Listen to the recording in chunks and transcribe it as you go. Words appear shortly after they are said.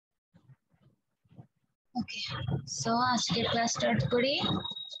ওকে, so আজকে class start করি।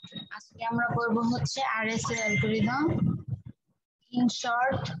 আজকে আমরা করব হচ্ছে আরএসএ অ্যালগরিদম। ইন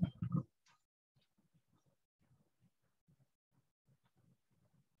শর্ট,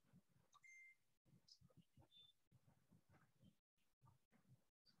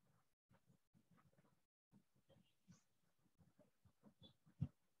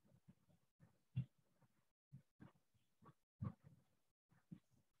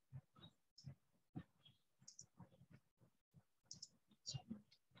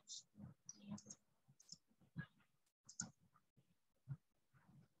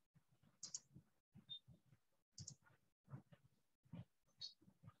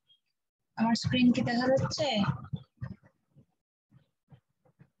 আমার স্ক্রিন কি দেখা যাচ্ছে?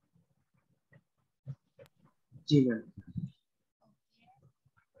 জি ম্যাম।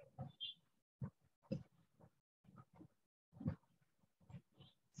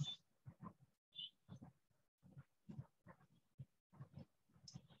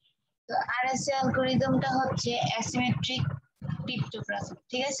 তো আরএসএ অ্যালগরিদমটা হচ্ছে অ্যাসিমেট্রিক ক্রিপ্টোগ্রাফি।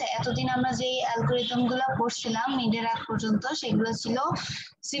 ঠিক আছে, এতদিন আমরা যে অ্যালগরিদম গুলো পড়ছিলাম মিডের আগ পর্যন্ত সেগুলো ছিল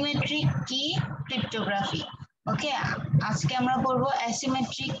সিমেট্রিক কি ক্রিপ্টোগ্রাফি। ওকে, আজকে আমরা পড়বো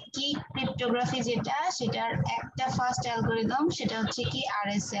অ্যাসিমেট্রিক কি ক্রিপ্টোগ্রাফি, যেটা সেটার একটা ফার্স্ট অ্যালগরিদম, সেটা হচ্ছে কি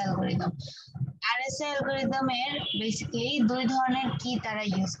আরএসএ অ্যালগরিদম। আরএসএ অ্যালগরিদমের বেসিক্যালি দুই ধরনের কি তারা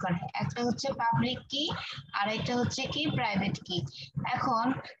ইউজ করে, একটা হচ্ছে পাবলিক কি আর একটা হচ্ছে কি প্রাইভেট কি। এখন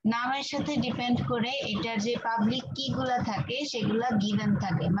নামের সাথে ডিপেন্ড করে এটার যে পাবলিক কি গুলা থাকে সেগুলা গিভেন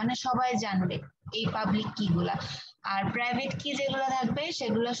থাকে, মানে সবাই জানবে এই পাবলিক কি গুলা। আর প্রাইভেট কি যেগুলো থাকবে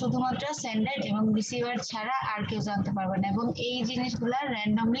সেগুলো শুধুমাত্র সেন্ডার এবং রিসিভার ছাড়া আর কেউ জানতে পারবে না, এবং এই জিনিসগুলা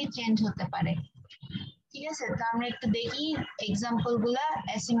র্যান্ডমলি চেঞ্জ হতে পারে। ঠিক আছে, তো আমরা একটু দেখি এক্সাম্পল গুলা।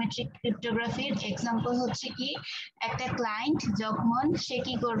 অ্যাসিমেট্রিক ক্রিপ্টোগ্রাফির এক্সাম্পল হচ্ছে কি, একটা ক্লায়েন্ট যখন সে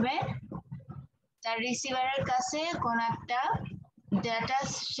কি করবে, তার রিসিভারের কাছে কোন একটা ডেটা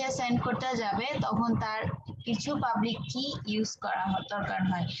সে সেন্ড করতে যাবে, তখন তার কিছু পাবলিক কি ইউজ করা দরকার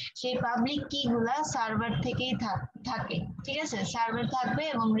হয়। সেই পাবলিক কি গুলা সার্ভার থেকেই থাকে। ঠিক আছে, সার্ভার থাকবে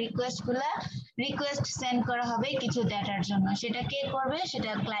এবং রিকোয়েস্ট সেন্ড করা হবে কিছু ডেটার জন্য। সেটা কে করবে?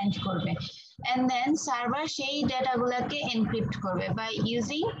 সেটা ক্লায়েন্ট করবে। এন্ড দেন সার্ভার সেই ডেটাগুলোকে এনক্রিপ্ট করবে বাই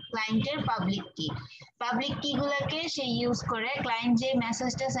ইউজিং ক্লায়েন্টের পাবলিক কি। পাবলিক কি গুলাকে সে ইউজ করে ক্লায়েন্ট যে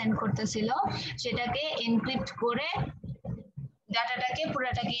মেসেজটা সেন্ড করতেছিল সেটাকে এনক্রিপ্ট করে ডাটাটাকে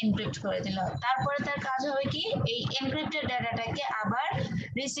পুরাটাকে এনক্রিপ্ট করে দিল। তারপরে তার কাজ হবে কি, এই এনক্রিপ্টেড ডাটাটাকে আবার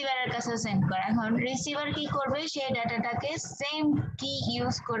রিসিভারের কাছে সেন্ড করা। এখন রিসিভার কি করবে, সেই ডাটাটাকে সেম কি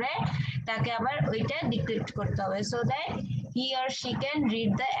ইউজ করে তাকে আবার ওইটা ডিক্রিপ্ট করতে হবে, so that he or she can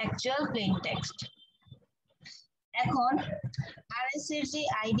read the actual plane text. এখন আরএস এর যে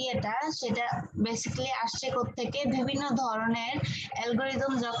আইডিয়াটা সেটা বেসিক্যালি আসছে থেকে বিভিন্ন ধরনের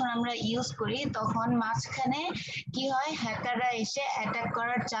অ্যালগরিদম যখন আমরা ইউজ করি তখন মাঝখানে কি হয়, হ্যাকাররা এসে অ্যাটাক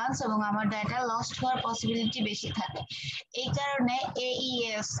করার চান্স এবং আমার ডাটা লস্ট হওয়ার পসিবিলিটি বেশি থাকে। এই কারণে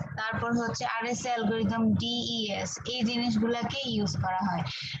এইএস, তারপর হচ্ছে আরএস অ্যালগরিদম ডিইএস, এই জিনিসগুলোকে ইউজ করা হয়।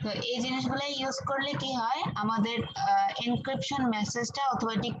 তো এই জিনিসগুলো ইউজ করলে কি হয়, আমাদের এনক্রিপশন মেসেজটা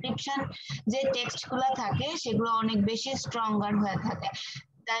অথবা ডিক্রিপশন যে টেক্সটগুলো থাকে সেগুলো অনেক বেশি স্ট্রঙ্গার হয়ে থাকে।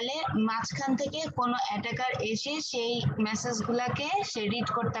 তাহলে মাঝখান থেকে কোনো অ্যাটাকার এসে সেই মেসেজগুলোকে সে রিড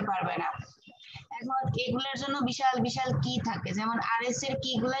করতে পারবে না। এখন এগুলোর জন্য বিশাল বিশাল কি থাকে, যেমন আরএস এর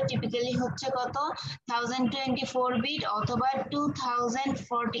কি গুলা টিপিক্যালি হচ্ছে কত 1024 বিট অথবা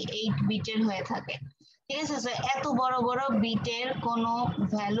 2048 বিটের হয়ে থাকে। ঠিক আছে, তো এত বড় বড় বিটের কোনো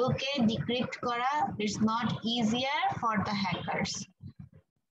ভ্যালুকে ডিক্রিপ্ট করা it's not easier for the hackers.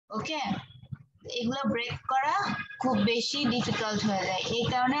 ওকে, এগুলো ব্রেক করা খুব বেশি ডিফিকাল্ট হয়ে যায়। এই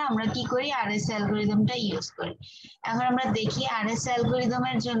কারণে আমরা কি করি, আরএস অ্যালগরিদমটা ইউজ করি। এখন আমরা দেখি আরএস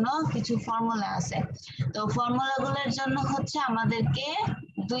অ্যালগরিদমের জন্য কিছু ফর্মুলা আছে। তো ফর্মুলাগুলোর জন্য হচ্ছে আমাদেরকে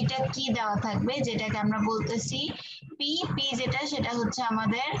দুইটা কি দেওয়া থাকবে, যেটাকে আমরা বলতেছি পি। পি যেটা সেটা হচ্ছে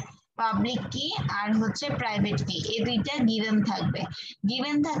আমাদের পাবলিক কি আর হচ্ছে প্রাইভেট কি, এই দুইটা গিভেন থাকবে।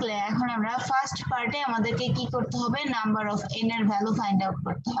 গিভেন থাকলে এখন আমরা ফার্স্ট পার্টে আমাদেরকে কি করতে হবে, নাম্বার অফ এন এর ভ্যালু ফাইন্ড আউট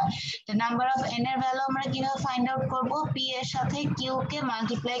করতে হয়। তো নাম্বার অফ এন এর ভ্যালু আমরা কিভাবে ফাইন্ড আউট করব, পি এর সাথে কিউ কে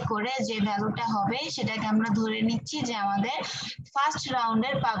মাল্টিপ্লাই করে যে ভ্যালুটা হবে সেটাকে আমরা ধরে নিচ্ছি যে আমাদের ফার্স্ট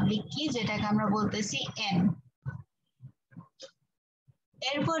রাউন্ডের পাবলিক কি, যেটাকে আমরা বলতেছি এন।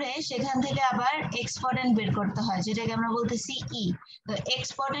 এরপরে সেখান থেকে আবার এক্সপোনেন্ট বের করতে হয়, যেটাকে আমরা বলতেছি ই। তো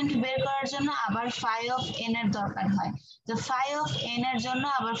এক্সপোনেন্ট বের করার জন্য আবার ফাই অফ এন এর দরকার হয়। তো ফাই অফ এন এর জন্য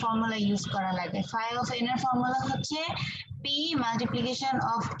আবার ফর্মুলা ইউজ করা লাগে। ফাই অফ এন এর ফর্মুলা হচ্ছে পি মাল্টিপ্লিকেশন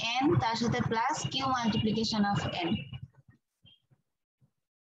অফ এন তার সাথে plus Q multiplication of N.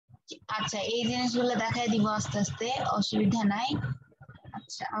 আচ্ছা, এই জিনিসগুলো দেখাই দিব আস্তে আস্তে, অসুবিধা নাই।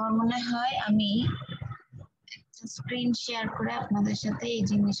 আচ্ছা, আমার মনে হয় আমি স্ক্রিন শেয়ার করে আপনাদের সাথে এই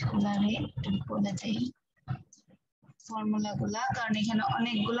জিনিসগুলো একটু বলে দেই, ফর্মুলাগুলা, কারণ এখানে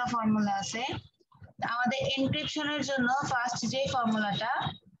অনেকগুলা ফর্মুলা আছে। আমাদের এনক্রিপশনের জন্য ফার্স্ট যে ফর্মুলাটা,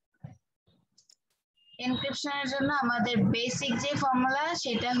 এনক্রিপশনের জন্য আমাদের বেসিক যে ফর্মুলা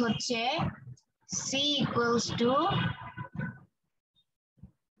সেটা হচ্ছে C equals to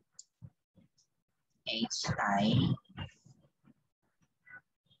HI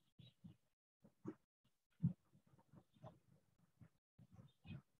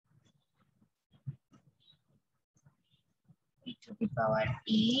to the power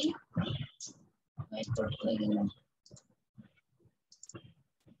E,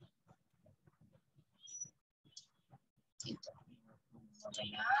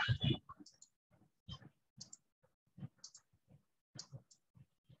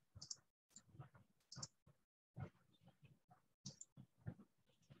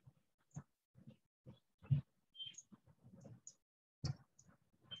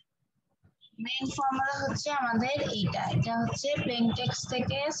 main formula হচ্ছে আমাদের এইটা, এটা হচ্ছে প্লেন টেক্সট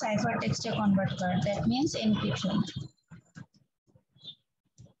থেকে সাইফার টেক্সটে কনভার্ট করা, that means encryption.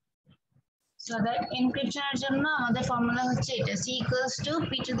 So that এনক্রিপশনের জন্য আমাদের ফর্মুলা হচ্ছে এটা, C equals to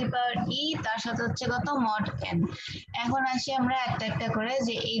P to the power E, তার সাথে হচ্ছে কত, mod n। এখন আসি আমরা একটা একটা করে,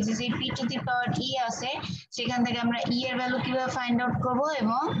 যে এই যে P to the power E আছে সেখান থেকে আমরা E এর ভ্যালু কিভাবে ফাইন্ড আউট করব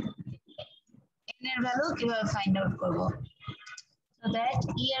এবং n এর ভ্যালু কিভাবে ফাইন্ড আউট করব। সো দ্যাট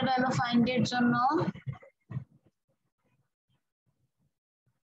E এর ভ্যালু ফাইন্ড এর জন্য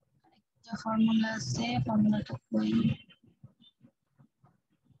একটা ফর্মুলা আছে, ফর্মুলাটা কই,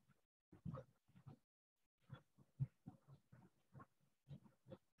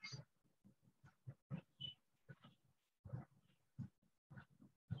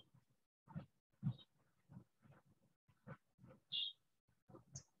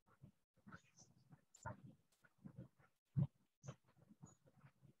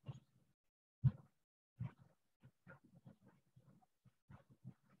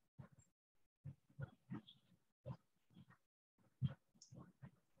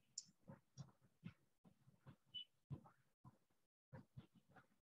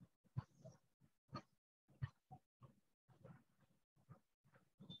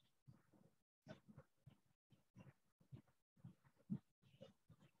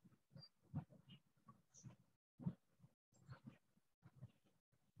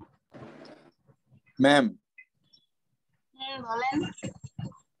 ম্যাম বলেন।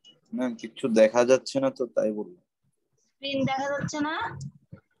 ম্যাম কিছু দেখা যাচ্ছে না তো, তাই বললাম। স্ক্রিন দেখা যাচ্ছে না?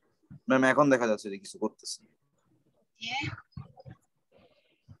 ম্যাম এখন দেখা যাচ্ছে যে কিছু করতেছে।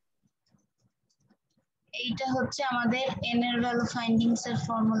 এইটা হচ্ছে আমাদের n এর ভ্যালু ফাইন্ডিংস এর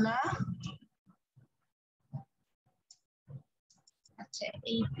ফর্মুলা। আচ্ছা,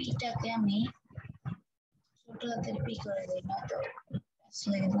 এই p-টাকে আমি ছোট হাতের p করে দেই, না তো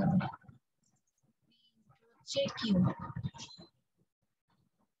লেগে যাবে। হচ্ছে q,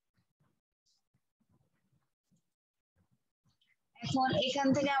 এখন এখান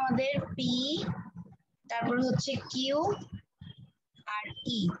থেকে আমাদের p, তারপর হচ্ছে q আর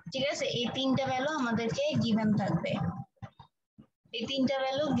e, ঠিক আছে? এই তিনটা ভ্যালু আমাদেরকে গিভেন থাকবে, এই তিনটা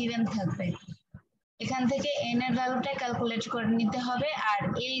ভ্যালু গিভেন থাকবে। এখান থেকে n এর ভ্যালুটা ক্যালকুলেট করে নিতে হবে, আর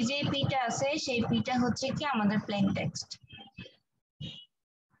এই যে p-টা আছে সেই p-টা হচ্ছে কি আমাদের প্লেন টেক্সট,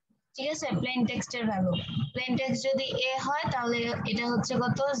 ঠিক আছে? প্লেন টেক্সটের ভ্যালু, প্লেন টেক্সট যদি a হয় তাহলে এটা হচ্ছে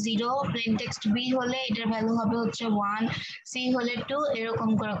কত, 0, প্লেন টেক্সট b হলে এটার ভ্যালু হবে হচ্ছে 1, c হলে 2, এরকম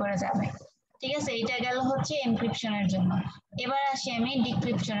করে করে যাবে, ঠিক আছে? এটা গেল হচ্ছে এনক্রিপশনের জন্য। এবার আসি আমি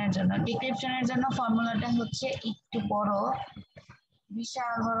ডিক্রিপশনের জন্য। ডিক্রিপশনের জন্য ফর্মুলাটা হচ্ছে একটু বড়,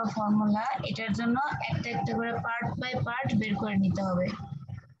 বিশাল বড় ফর্মুলা। এটার জন্য একটা একটা করে পার্ট বাই পার্ট বের করে নিতে হবে।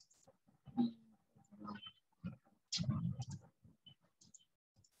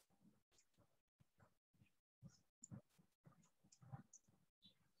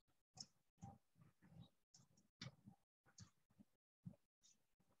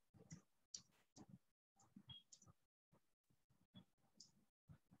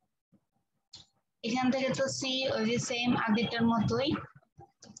 এখান থেকে তো সি ওই যে সেম আগেরটার মতোই,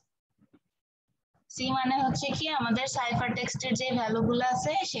 সি মানে হচ্ছে কি আমাদের সাইফার টেক্সটের যে ভ্যালুগুলো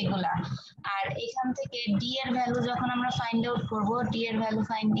আছে সেগুলা। আর এখান থেকে ডি এর ভ্যালু যখন আমরা ফাইন্ড আউট করব, ডি এর ভ্যালু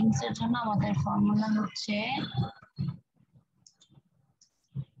ফাইন্ডিংস এর জন্য আমাদের ফর্মুলা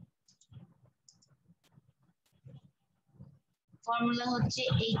হচ্ছে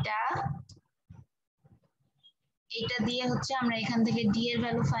এইটা, এটা দিয়ে হচ্ছে আমরা এখান থেকে ডি এর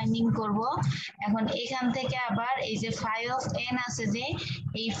ভ্যালু ফাইন্ডিং করব। এখন এখান থেকে আবার এই যে ফাই অফ এন আছে, যে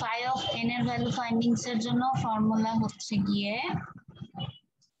এই ফাই অফ এন এর ভ্যালু ফাইন্ডিংস এর জন্য ফর্মুলা হচ্ছে গিয়ে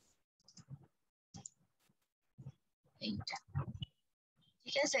এইটা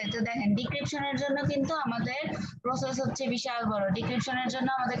ঠিক আছে। তো দেখেন ডিক্রিপশনের জন্য কিন্তু আমাদের প্রসেস হচ্ছে বিশাল বড়। ডিক্রিপশনের জন্য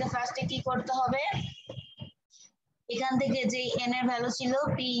আমাদেরকে ফার্স্টে কি করতে হবে, এখান থেকে যে n এর ভ্যালু ছিল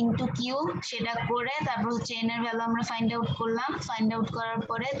p ইনটু q সেটা করে তারপর হচ্ছে n এর ভ্যালু আমরা ফাইন্ড আউট করলাম। ফাইন্ড আউট করার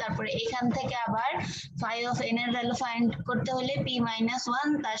পরে তারপরে এখান থেকে আবার phi অফ n এর ভ্যালু ফাইন্ড করতে হলে p মাইনাস 1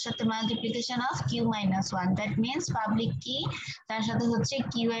 তার সাথে multiplication of q minus 1 that means public কি তার সাথে হচ্ছে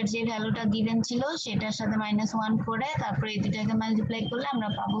q এর যে ভ্যালুটা গিভেন ছিল সেটার সাথে মাইনাস 1 করে তারপরে এই দুটাকে মাল্টিপ্লাই করলে আমরা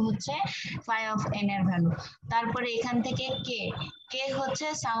পাবো হচ্ছে phi অফ n এর ভ্যালু। তারপরে এখান থেকে k হচ্ছে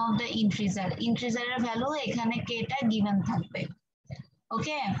সাম অফ দ্য ইন্টিজারের ভ্যালু, এখানে k টা গিভেন থাকবে।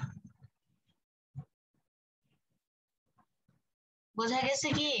 ওকে, বোঝা গেছে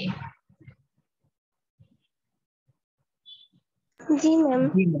কি? জি ম্যাম।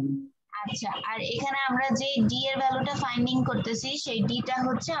 আচ্ছা, আর এখানে আমরা যে d এর ভ্যালুটা ফাইন্ডিং করতেছি সেই d টা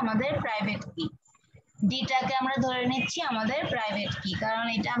হচ্ছে আমাদের প্রাইভেট কি। d টাকে আমরা ধরে নিচ্ছি আমাদের প্রাইভেট কি, কারণ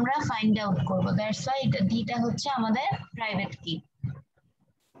এটা আমরা ফাইন্ড আউট করব, দ্যাটস ওয়াই এটা d টা হচ্ছে আমাদের প্রাইভেট কি।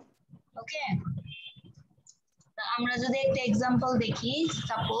 ওকে, আমরা যদি একটা एग्जांपल দেখি,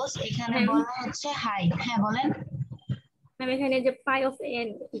 সাপোজ এখানে বলা হচ্ছে হাই। হ্যাঁ বলেন। ম্যাম এখানে যে পাই of n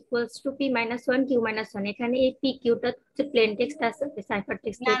equals to p minus 1 q minus 1, এখানে এই p q টা হচ্ছে প্লেন টেক্সট আছে সাইফার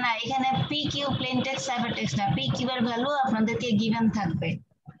টেক্সট? না না, এখানে P Q plane text cipher text না, পি কিউ এর ভ্যালু আপনাদেরকে গিভেন থাকবে।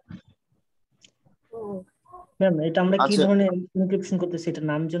 ও ম্যাম এটা আমরা কি আচ্ছা ধরনের এনক্রিপশন করতেছি, এটার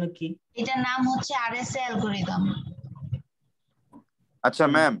নাম যেন কি? এটার নাম হচ্ছে আরএসএ অ্যালগরিদম। আচ্ছা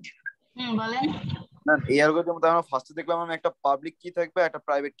ম্যাম, বলেন। ম্যাম এই অ্যালগরিদম মধ্যে আমরা ফার্স্টে দেখলাম আমি একটা পাবলিক কি থাকবে একটা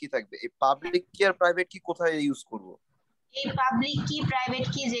প্রাইভেট কি থাকবে। এই পাবলিক কি আর প্রাইভেট কি কোথায় ইউজ করব? এই পাবলিক কি প্রাইভেট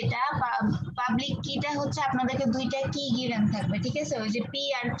কি, যেটা পাবলিক কিটা হচ্ছে আপনাদেরকে দুইটা কি গিভেন থাকবে, ঠিক আছে? ওই যে পি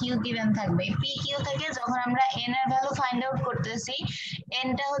আর কিউ গিভেন থাকবে। পি কিউ থেকে যখন আমরা এন এর ভ্যালু ফাইন্ড আউট করতেছি,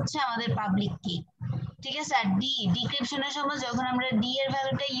 এনটা হচ্ছে আমাদের পাবলিক কি, ঠিক আছে? আর ডি ডিক্রিপশনের সময় যখন আমরা ডি এর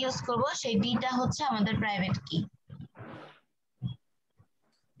ভ্যালুটা ইউজ করব সেই ডিটা হচ্ছে আমাদের প্রাইভেট কি।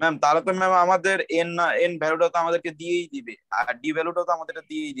 ম্যাম তাহলে তো ম্যাম আমাদের এন ভ্যালুটা তো আমাদেরকে দিয়েই দিবে আর ডি ভ্যালুটাও তো আমাদেরকে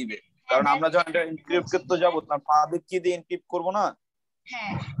দিয়েই দিবে, কারণ আমরা যখন এটা এনক্রিপ্ট করতে যাব তখন পাবলিক কি দিয়ে এনক্রিপ্ট করব না?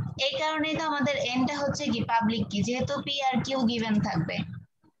 হ্যাঁ, এই কারণেই তো আমাদের এনটা হচ্ছে কি পাবলিক কি, যেহেতু পি আর কিউ গিভেন থাকবে,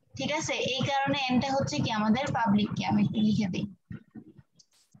 ঠিক আছে? এই কারণে এনটা হচ্ছে কি আমাদের পাবলিক কি। আমি একটু লিখে দিই।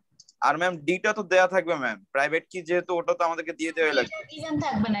 আর ম্যাম ডিটা তো দেয়া থাকবে ম্যাম, প্রাইভেট কি যেহেতু ওটা তো আমাদেরকে দিয়ে দেওয়া ডিটা লাগবে। গিভেন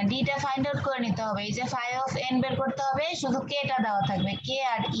থাকবে না, ডিটা ফাইন্ড আউট করে নিতে হবে। এই যে ফাই অফ এন বের করতে হবে, শুধু কেটা দেওয়া থাকবে, কে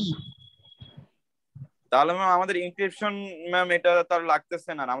আর ই। তাহলে ম্যাম আমাদের এনক্রিপশন ম্যাম এটা তার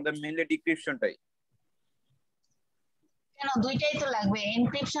লাগতেছে না, আমাদের মেইনলি ডিক্রিপশনটাই। কেন, দুইটাই তো লাগবে।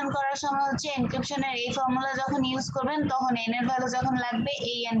 এনক্রিপশন করার সময় হচ্ছে এনক্রিপশনের এই ফর্মুলা যখন ইউজ করবেন তখন এন এর ভ্যালু যখন লাগবে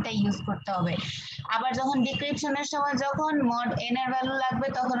এই এনটা ইউজ করতে হবে। আবার যখন ডিক্রিপশনের সময় যখন মড এন এর ভ্যালু লাগবে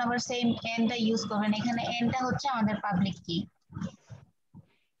তখন আবার সেম এনটা ইউজ করবেন। এখানে এনটা হচ্ছে আমাদের পাবলিক কি।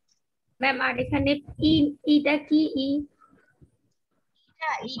 ম্যাম আর এখানে ই ইটা কি ই?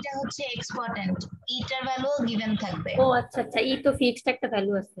 ইটা হচ্ছে এক্সপোর্টেন্ট, ইটার ভ্যালু গিভেন থাকবে। ও আচ্ছা আচ্ছা, ই তো ফিক্সড একটা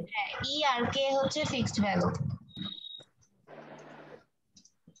ভ্যালু আছে। হ্যাঁ, ই আর কে হচ্ছে ফিক্সড ভ্যালু।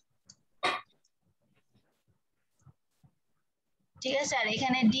 ঠিক আছে, আর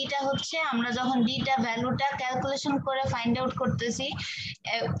এখানে ডিটা হচ্ছে আমরা যখন ডিটা ভ্যালুটা ক্যালকুলেশন করে ফাইন্ড আউট করতেছি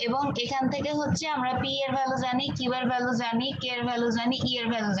এবং এখান থেকে হচ্ছে আমরা পি এর ভ্যালু জানি, কিউ এর ভ্যালু জানি, কে এর ভ্যালু জানি, ই এর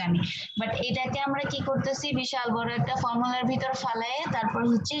ভ্যালু জানি, বাট এটাকে আমরা কি করতেছি বিশাল বড় একটা ফর্মুলার ভিতর ফালায়ে তারপর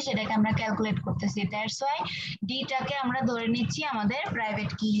হচ্ছে সেটাকে আমরা ক্যালকুলেট করতেছি। দ্যাটস ওয়াই ডিটাকে আমরা ধরে নিচ্ছি আমাদের প্রাইভেট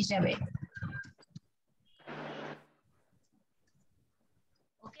কি হিসাবে।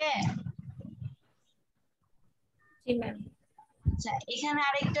 ওকে, জি ম্যাম। আচ্ছা এখানে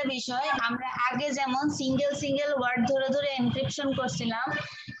আরেকটা বিষয়, আমরা আগে যেমন সিঙ্গেল সিঙ্গেল ওয়ার্ড ধরে ধরে এনক্রিপশন করছিলাম,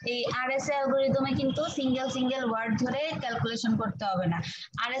 এই আরএসএ অ্যালগরিদমে কিন্তু সিঙ্গেল সিঙ্গেল ওয়ার্ড ধরে ক্যালকুলেশন করতে হবে না।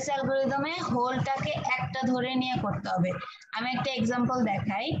 আরএসএ অ্যালগরিদমে হোলটাকে একটা ধরে নিয়ে করতে হবে। আমি একটা एग्जांपल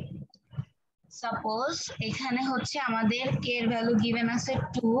দেখাই। সাপোজ এখানে হচ্ছে আমাদের কে এর ভ্যালু গিভেন আছে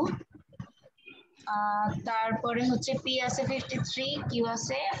 2, তারপরে হচ্ছে পি আছে 53, কিউ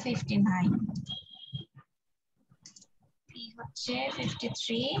আছে 59। পি হচ্ছে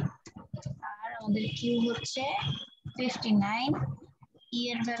 53 আর আমাদের কিউ হচ্ছে 59। ই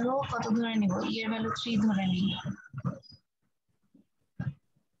এর ভ্যালু কত ধরে নিব? ই এর ভ্যালু 3 ধরে নিই।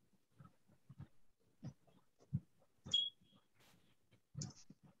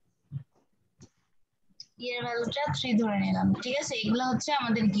 ই এর ভ্যালুটা 3 ধরে নিলাম, ঠিক আছে? এগুলো হচ্ছে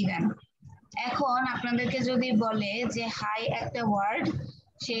আমাদের গিভেন। এখন আপনাদেরকে যদি বলে যে হাই একটা ওয়ার্ড,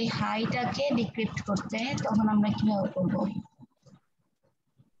 সেই হাইটাকে ডিক্রিপ্ট করতে, তখন আমরা কিভাবে করব?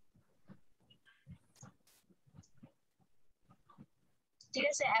 ঠিক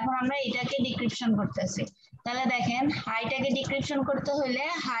আছে, এখন আমরা এটাকে ডিক্রিপশন করতেছি। তাহলে দেখেন হাইটাকে ডিক্রিপশন করতে হলে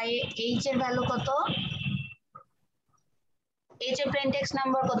হাই এইচ এর ভ্যালু কত, এইচ এর প্লেন টেক্সট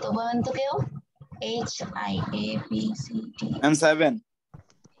নাম্বার কত বলেন তো কেউ? H I A B C D and 7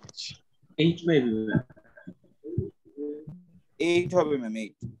 8 maybe 8 হবে ম্যাম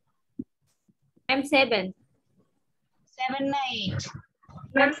 8 ম্যাম 7 7 না 8?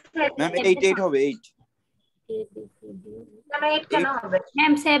 ম্যাম 8 হবে 8 কেন 8 কেন হবে?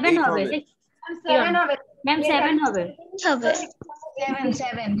 ম্যাম 7 8 হবে হবে। 7 হবে। ম্যাম 7 হবে।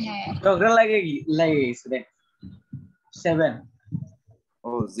 7 হ্যাঁ। ঝগড়া লাগে গেছে দেখ 7 ও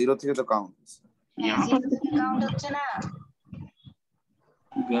 0 থেকে তো কাউন্ট হ্যাঁ, কাউন্ট হচ্ছে না।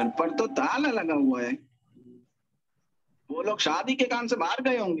 घर पर तो ताला लगा हुआ है, वो लोग शादी के काम से बाहर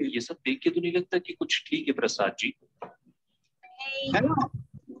गए होंगे। ये सब देख के तो नहीं लगता कि कुछ ठीक है प्रसाद जी। এই है ना?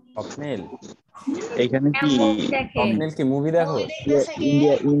 স্বপ্নিল এখানে ম্যাম কি মুভি দেখে। স্বপ্নিল কি মুভি দেখো?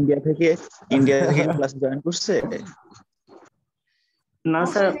 মুভি দেখতেছে কে? ইন্ডিয়া থেকে ক্লাস জয়েন করছে? না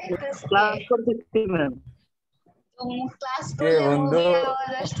স্যার, দেখতেছে ক্লাস কে? করতেছি ম্যাম। তো ক্লাস করলে বন্ধু? মুভি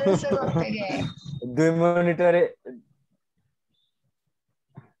আওয়াজ আসতেছে কোত্থেকে? 2 মনিটরে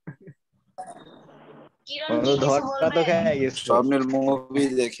কিরণ কি কিছু ধরটা তো বলবে? খেয়ে গেছে, স্বপ্নের মুভি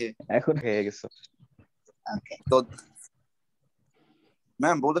দেখে। এখন খেয়ে গেছে। ওকে, তো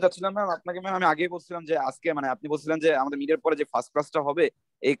ম্যাম বলতে চাচ্ছিলাম ম্যাম আপনাকে, ম্যাম আমি আগেই বলছিলাম যে আজকে মানে আপনি বলছিলেন যে আমাদের মিডের পরে যে ফার্স্ট ক্লাসটা হবে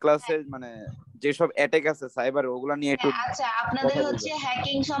এই ক্লাসে মানে যেসব অ্যাটাক আছে সাইবার ওগুলা নিয়ে একটু আচ্ছা আপনাদের কথা হচ্ছে বলবেন।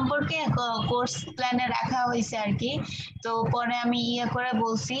 হ্যাকিং সম্পর্কে কোর্স প্ল্যানে রাখা হয়েছে আর কি। তো পরে আমি ইয়ে করে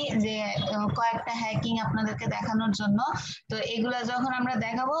বলছি যে কয়েকটা হ্যাকিং আপনাদেরকে দেখানোর জন্য। তো এগুলা যখন আমরা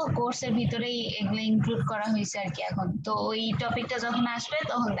দেখাবো কোর্সের ভিতরেই এগুলো ইনক্লুড করা হয়েছে আর কি। এখন তো ওই টপিকটা যখন আসবে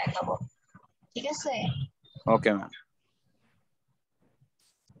তখন দেখাবো, ঠিক আছে? Okay ma'am.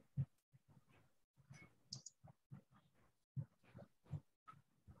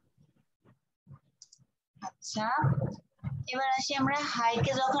 আচ্ছা এবার আসি আমরা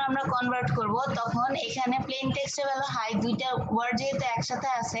হাইকে যখন আমরা কনভার্ট করব তখন এখানে প্লেন টেক্সটের ভ্যালু হাই দুইটা ওয়ার্ড যেহেতু একসাথে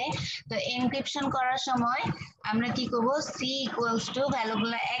আছে, তো এনক্রিপশন করার সময় আমরা কি করব, সি ইকুয়ালস টু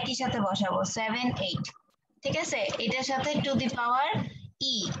ভ্যালুগুলো একই সাথে বসাবো 7 8, ঠিক আছে? এটার সাথে টু দি পাওয়ার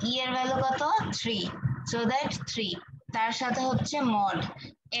ই, ই এর ভ্যালু কত 3, সো দ্যাট 3, তার সাথে হচ্ছে মড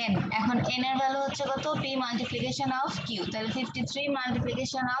n, এখন n এর ভ্যালু হচ্ছে কত, p মাল্টিপ্লিকেশন অফ q, তাহলে 53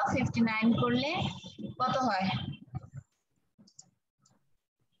 মাল্টিপ্লিকেশন অফ 59 করলে কত হয়?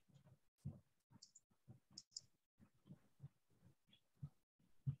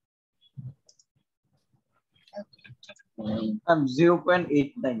 I'm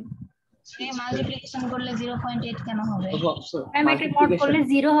 0.89 এই মাল্টিপ্লিকেশন করলে 0.8 কেন হবে? ম্যাম এটা মড করলে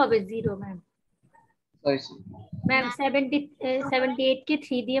 0 হবে, 0 ম্যাম। সরি ম্যাম 78 কে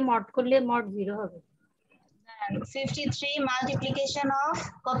 3 দিয়ে মড করলে মড 0 হবে। 53 মাল্টিপ্লিকেশন অফ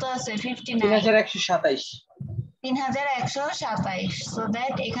কত আছে 59, 3127 3127, সো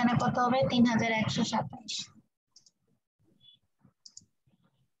দ্যাট এখানে কত হবে 3127,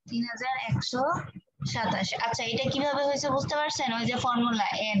 3127। আচ্ছা এটা কিভাবে হয়েছে বুঝতে পারছেন? ওই যে ফর্মুলা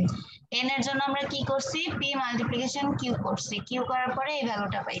n, n এর জন্য আমরা কি করছি, p মাল্টিপ্লিকেশন q করছি, q করার পরে এই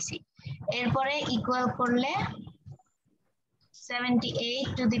ভ্যালুটা পাইছি। এরপরে ইকুয়াল করলে 78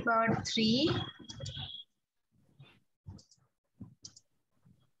 টু দি পাওয়ার 3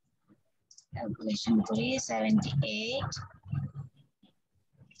 ক্যালকুলেশন করি, 78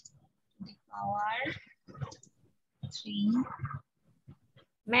 টু দি পাওয়ার 3,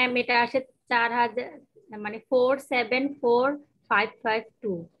 ম্যাম এটা আসে 4000 মানে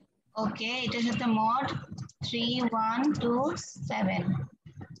 474552। ওকে এটার সাথে মড 3127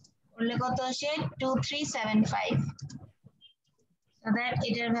 করলে কত আসে 2375, সো দ্যাট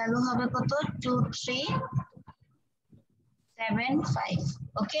এটার ভ্যালু হবে কত 2375।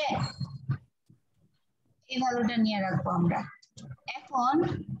 ওকে এই ভ্যালুটা নিয়ে রাখবো আমরা। এখন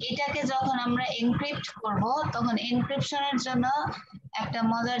এটাকে যখন আমরা এনক্রিপ্ট করব তখন এনক্রিপশনের জন্য একটা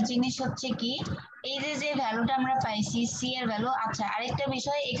মজার জিনিস হচ্ছে কি, এই যে যে ভ্যালুটা আমরা পাইছি সি এর ভ্যালু, আচ্ছা আরেকটা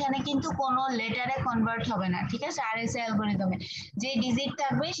বিষয় এখানে কিন্তু কোনো লেটারে কনভার্ট হবে না, ঠিক আছে? আরএসএ অ্যালগরিদমে যে ডিজিট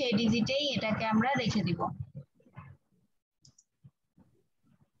থাকবে সেই ডিজিটেই এটাকে আমরা রেখে দিব।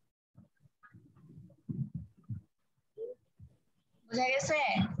 বুঝা গেছে?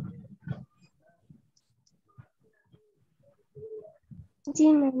 জি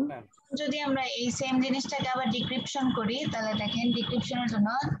ম্যাম। যদি আমরা এই সেম জিনিসটাকে আবার ডিক্রিপশন করি তাহলে দেখেন ডিক্রিপশনের জন্য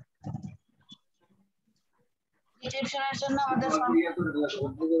আমাদের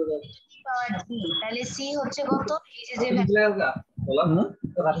পাওয়ার কি, তাহলে সি হচ্ছে কত, এই যে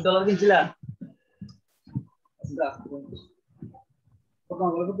 $10 কিনছিলা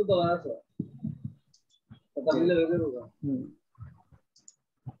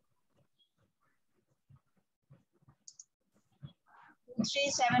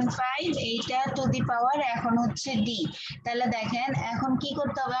 2375 এইটা টু দি পাওয়ার এখন হচ্ছে ডি। তাহলে দেখেন এখন কি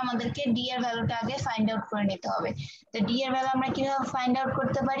করতে হবে, আমাদেরকে ডি এর ভ্যালুটা আগে ফাইন্ড আউট করে নিতে হবে। তো ডি এর ভ্যালু আমরা কিভাবে ফাইন্ড আউট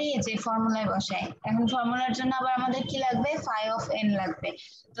করতে পারি, যে ফর্মুলায় বসাই। এখন ফর্মুলার জন্য আবার আমাদের কি লাগবে, ফাই অফ এন লাগবে।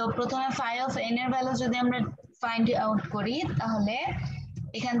 তো প্রথমে ফাই অফ এন এর ভ্যালু যদি আমরা ফাইন্ড আউট করি তাহলে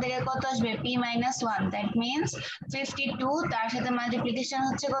এখান থেকে কত আসবে, p মাইনাস 1, দ্যাট মিন্স 52, তার সাথে মাল্টিপ্লিকেশন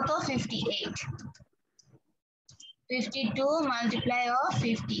হচ্ছে কত, 58। 52 মাল্টিপ্লাই অফ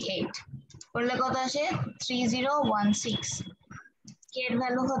 58 করলে কত আসে, 3016। k এর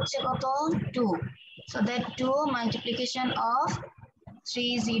ভ্যালু হচ্ছে কত, 2, সো দ্যাট 2 মাল্টিপ্লিকেশন অফ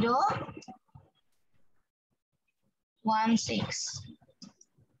 3016।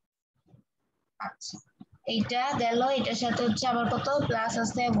 আচ্ছা এইটা গেল, এটার সাথে হচ্ছে আবার কত প্লাস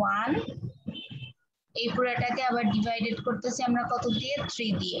আছে 1। এই পুরোটাকে আবার ডিভাইডেড করতেছি আমরা কত দিয়ে,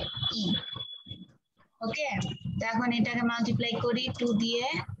 3 দিয়ে, ই। ওকে, তো এখন এটাকে মাল্টিপ্লাই করি 2 দিয়ে,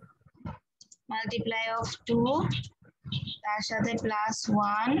 মাল্টিপ্লাই অফ 2, তার সাথে প্লাস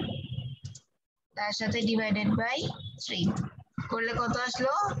 1, তার সাথে ডিভাইডেড বাই 3 করলে কত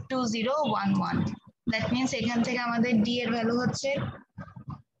আসলো, 2011। দ্যাট মিন্স এখান থেকে আমাদের ডি এর ভ্যালু হচ্ছে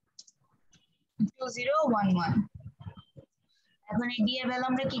 2011। এখন এই ডি এর ভ্যালু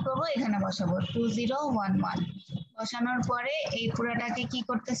আমরা কি করব, এখানে বসাবো 2011। বসানোর পরে এই পুরোটাকে কি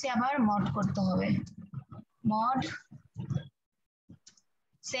করতেছি, আবার মড করতে হবে। মড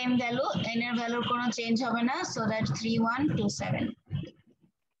সেম ভ্যালু, n এর ভ্যালুর কোনো চেঞ্জ হবে না, সো দ্যাট 3127।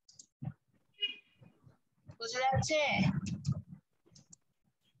 বুঝা যাচ্ছে?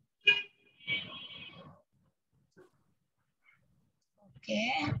 ওকে,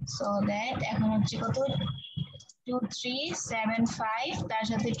 সো দ্যাট এখন হচ্ছে কত, 2375 তার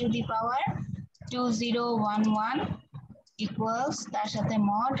সাথে টু দি পাওয়ার 2011 ইকুয়ালস তার সাথে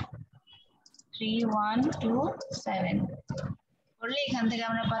মড 3127 করলে এখান থেকে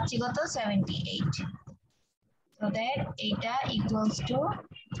আমরা পাচ্ছি কত, 78। সো দ্যাট এইটা ইকুয়ালস টু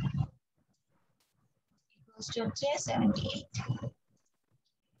হচ্ছে 78।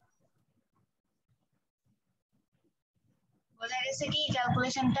 বোঝা গেছে কি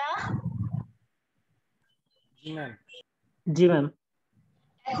ক্যালকুলেশনটা? জি ম্যাম।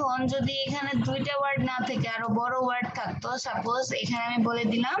 এখন যদি এখানে দুইটা ওয়ার্ড না থেকে আরো বড় ওয়ার্ড থাকতো, সাপোজ এখানে আমি বলে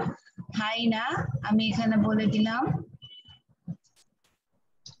দিলাম হাই না, আমি এখানে বলে দিলাম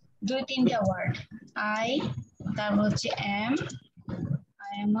 2-3টা ওয়ার্ড, আই, তারপর হচ্ছে M,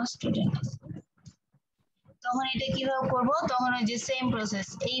 I am a student. তখন এটা কিভাবে করব, তখন ওই যে সেম প্রসেস,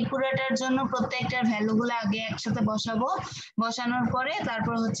 এই পুরোটার জন্য প্রত্যেকটার ভ্যালুগুলো আগে একসাথে বসাবো, বসানোর পরে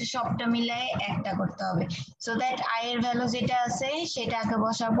তারপর হচ্ছে সবটা মিলাই একটা করতে হবে। সো দ্যাট আই এর ভ্যালু যেটা আছে সেটা আগে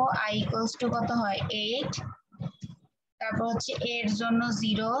বসাবো, আই ইকুয়ালস টু কত হয়, 8। তারপর হচ্ছে এ এর জন্য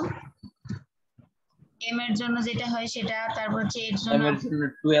 0, এম এর জন্য যেটা হয় সেটা, তারপর হচ্ছে এর জন্য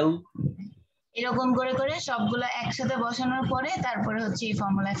 12। এরকম করে করে সবগুলো একসাথে বসানোর পরে তারপরে হচ্ছে এই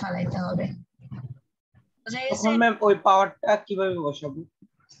ফর্মুলায় ফালাইতে হবে। বুঝা গেছে? তখন ম্যাম ওই পাওয়ারটা কিভাবে বসাবো?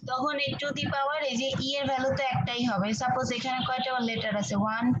 তখন এই টু দি পাওয়ার এই যে ই এর ভ্যালু তো একটাই হবে। সাপোজ এখানে কয়টা লেটার আছে,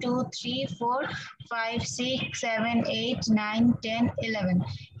 1 2 3 4 5 6 7 8 9 10 11,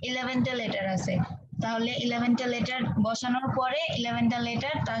 11টা লেটার আছে। তাহলে 11টা লেটার বসানোর পরে 11টা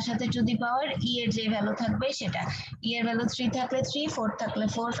লেটার তার সাথে টু দি পাওয়ার ই এর যে ভ্যালু থাকবে সেটা, ই এর ভ্যালু 3 থাকলে 3, 4 থাকলে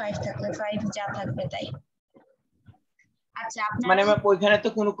 4, 5 থাকলে 5, যা থাকবে তাই। আচ্ছা আপনার মানে ম্যাম ওইখানে তো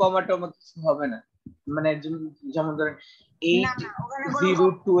কোনো কমা টমা কিছু হবে না, মানে যেমন ধরেন না 8 না ওখানে কোনো 0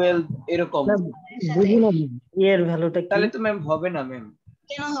 12 এরকম, ম্যাম বুঝি না এর ভ্যালুটা কি? তাহলে তো ম্যাম হবে না ম্যাম।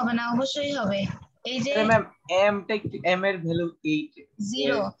 কেন হবে না, অবশ্যই হবে। এই যে ম্যাম এমটা এম এর ভ্যালু 8,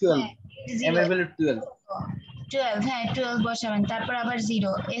 0, 12, এম 0 এর ভ্যালু 12, 12, হ্যাঁ 12 বসাবেন, তারপর আবার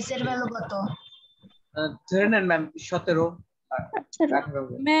 0, এস এর ভ্যালু কত, ধরে নেন ম্যাম 17 18।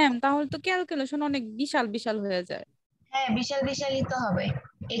 ম্যাম তাহলে তো ক্যালকুলেশন অনেক বিশাল বিশাল হয়ে যায়। হ্যাঁ বিশাল বিশালই তো হবে।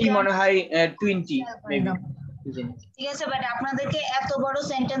 কি মনে হয় 20 মেবি। ঠিক আছে, বাট আপনাদেরকে এত বড়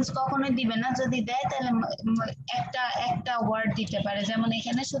সেন্টেন্স কখনোই দিবে না, যদি দেয় তাহলে একটা একটা ওয়ার্ড দিতে পারে, যেমন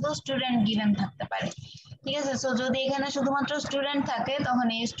এখানে শুধু স্টুডেন্ট গিভেন থাকতে পারে। ঠিক আছে, সো যদি এখানে শুধুমাত্র স্টুডেন্ট থাকে তখন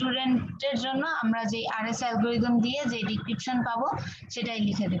এই স্টুডেন্টের জন্য আমরা যে আরএসএ অ্যালগরিদম দিয়ে যে ডিসক্রিপশন পাবো সেটাই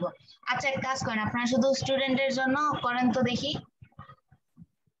লিখে দিব। আচ্ছা এক কাজ করেন, আপনারা শুধু স্টুডেন্টের জন্য করেন তো দেখি,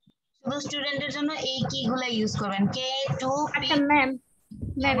 শুধু স্টুডেন্টের জন্য এই কি গুলা ইউজ করবেন, কে টু পি। আচ্ছা ম্যাম,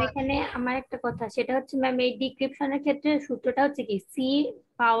 ম্যাম এখানে আমার একটা কথা, সেটা হচ্ছে ম্যাম এই ডিক্রিপশনের ক্ষেত্রে সূত্রটা হচ্ছে কি, সি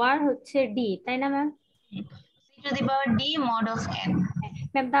পাওয়ার হচ্ছে ডি, তাই না ma'am? C to the power D mod of N.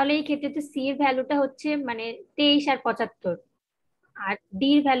 Ma'am তাহলে এই ক্ষেত্রে তো সি এর ভ্যালুটা হচ্ছে মানে 23 আর 75, আর ডি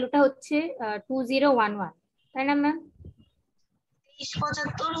এর ভ্যালুটা হচ্ছে 2011, তাই না ম্যাম?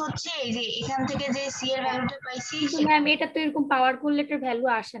 75 হচ্ছে এই যে এখান থেকে যে সি এর ভ্যালুটা পাইছি কিন্তু ম্যাম এটা তো এরকম পাওয়ার করলে এটার ভ্যালু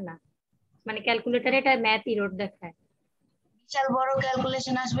আসে না, মানে ক্যালকুলেটরে এটা ম্যাথ এরর দেখায়। বিশাল বড়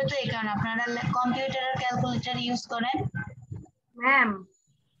ক্যালকুলেশন আসবে তো এই কারণে আপনারা কম্পিউটারের ক্যালকুলেটর ইউজ করেন। ম্যাম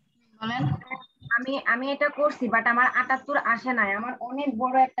বলেন। আমি আমি এটা করছি বাট আমার 78 আসে নাই, আমার অনেক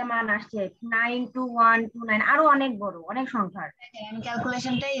বড় একটা মান আসছে 92129, আরো অনেক বড় অনেক সংখ্যার। আমি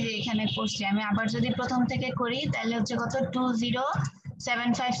ক্যালকুলেশনটাই যে এখানে করছি, আমি আবার যদি প্রথম থেকে করি তাহলে হচ্ছে কত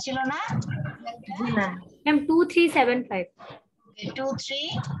 2075 ছিল না? জি ম্যাম। ম্যাম 2375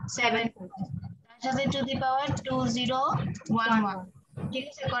 2375 তার সাথে টু দি পাওয়ার 2011 ঠিক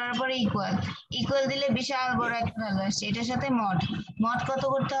আছে, করার পরে ইকুয়াল ইকুয়াল দিলে বিশাল বড় একটা ভ্যালু আসছে, এটার সাথে মড মড কত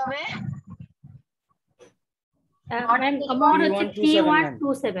করতে হবে? ম্যাম মড হচ্ছে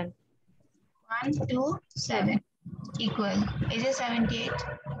 3127 127 ইকুয়াল এই যে 78।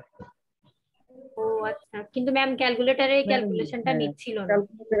 ও আচ্ছা, কিন্তু ম্যাম ক্যালকুলেটরে ক্যালকুলেশনটা নিচ্ছিল না।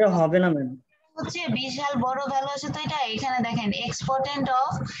 ক্যালকুলেটরে হবে না ম্যাম। হচ্ছে বিশাল বড় ভ্যালু আছে তো এটা এখানে দেখেন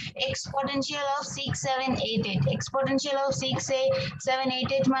এক্সপোনেনশিয়াল অফ 6788 এক্সপোনেনশিয়াল অফ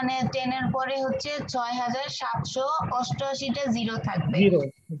 6788 মানে 10 এর পরে হচ্ছে 6788টা জিরো থাকবে,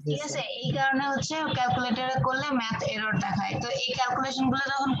 ঠিক আছে? এই কারণে হচ্ছে ক্যালকুলেটরে করলে ম্যাথ এরর দেখায়। তো এই ক্যালকুলেশন গুলো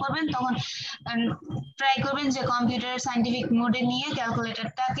যখন করবেন তখন ট্রাই করবেন যে কম্পিউটারের সায়েন্টিফিক মোডে নিয়ে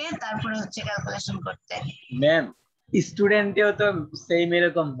ক্যালকুলেটরটাকে তারপরে হচ্ছে ক্যালকুলেশন করতে। ম্যাম স্টুডেন্টেও তো সেম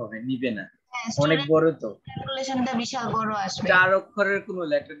এরকম হবে, নিবে না, অনেক বড় তো ক্যালকুলেশনটা বিশাল বড় আসবে। 4 অক্ষরের কোনো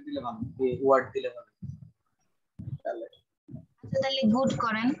লেটার দিলে ভালো, ওয়ার্ড দিলে ভালো। তাহলে গুড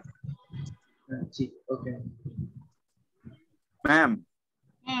করেন। জি ওকে ম্যাম।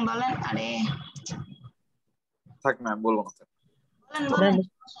 বলেন। আরে থাক ম্যাম, বলবো না। বলেন।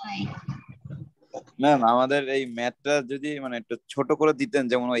 ম্যাম আমাদের এই ম্যাথটা যদি মানে একটু ছোট করে দিতেন,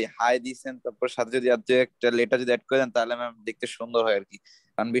 যেমন ওই হাই দিছেন তারপর সাথে যদি আর যে একটা লেটার যদি অ্যাড করে দেন তাহলে ম্যাম দেখতে সুন্দর হয় আর কি।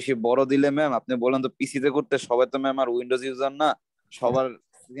 কারণ বেশি বড় দিলে ম্যাম আপনি বলেন তো পিসিতে করতে, সবাই তো ম্যাম আর উইন্ডোজ ইউজার না, সবার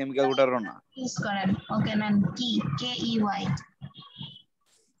সেম ক্যালকুলেটরও না। ইউজ করেন। ওকে নেন কি কে ই ওয়াই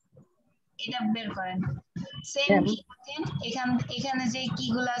এটা বের করেন। সেম কি দেখেন এখানে যে কি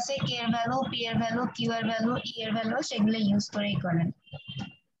গুলো আছে কে এর ভ্যালু, পি এর ভ্যালু, কিউ এর ভ্যালু, ই এর ভ্যালু সেগুলো ইউজ করেই করেন।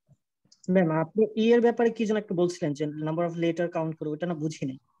 ম্যাম আপনি ই এর ব্যাপারে কি যেন একটা বলছিলেন যে নাম্বার অফ লেটার কাউন্ট করে, ওটা না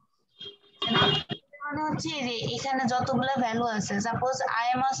বুঝিনি। মানে হচ্ছে যে এখানে যতগুলো ভ্যালু আছে, suppose I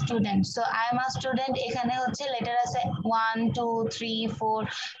am a student, so I am a student এখানে হচ্ছে লেটার আছে 1 2 3 4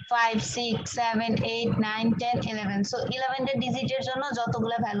 5 6 7 8 9 10 11, সো 11 টা ডিজিটের জন্য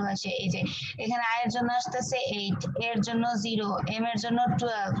যতগুলো ভ্যালু আসে এই যে এখানে আই এর জন্য আসতেছে 8, এর জন্য 0, এম এর জন্য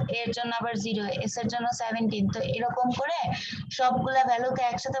 12, এর জন্য আবার 0, এস এর জন্য 17, তো এরকম করে সবগুলা ভ্যালুকে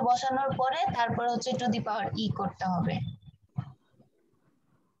একসাথে বসানোর পরে তারপর হচ্ছে টু দি পাওয়ার ই করতে হবে।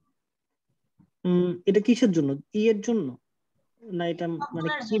 এটা কিসের জন্য? ই এর জন্য না এটা মানে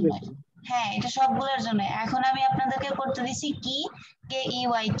কি ব্যাপার? হ্যাঁ এটা সবগুলোর জন্য। এখন আমি আপনাদেরকে করতে দিছি কি কে ই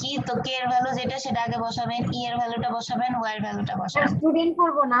ওয়াই কি, তো কে এর ভ্যালু যেটা সেটা আগে বসাবেন, ই এর ভ্যালুটা বসাবেন, ওয়াই এর ভ্যালুটা বসাবেন। স্টুডেন্ট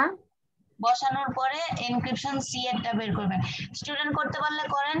করব না, বসানোর পরে এনক্রিপশন সি এরটা বের করবেন। স্টুডেন্ট করতে পারলে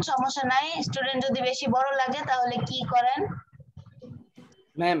করেন, সমস্যা নাই। স্টুডেন্ট যদি বেশি বড় লাগে তাহলে কি করেন?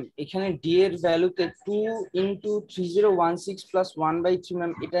 ম্যাম এখানে ডি এর ভ্যালুতে 2 × 3016 + 1/3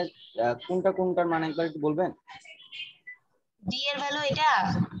 ম্যাম, এটা কোনটা কোনটার মানে একবার একটু বলবেন? ডি এর ভ্যালু এটা,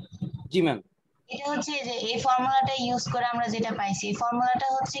 জি ম্যাম, এটা হচ্ছে যে এই ফর্মুলাটা ইউজ করে আমরা যেটা পাইছি, এই ফর্মুলাটা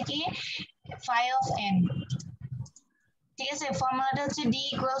হচ্ছে কি phi of n, ঠিক আছে? ফর্মুলাটা হচ্ছে d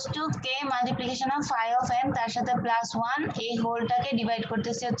 = k multiplication of phi of n তার সাথে +1, এই হোলটাকে ডিভাইড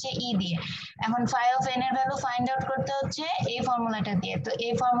করতেছে হচ্ছে e দিয়ে। এখন phi of n এর ভ্যালু ফাইন্ড আউট করতে হচ্ছে এই ফর্মুলাটা দিয়ে। তো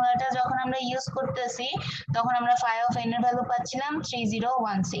এই ফর্মুলাটা যখন আমরা ইউজ করতেছি তখন আমরা phi of n এর ভ্যালু পাচ্ছিলাম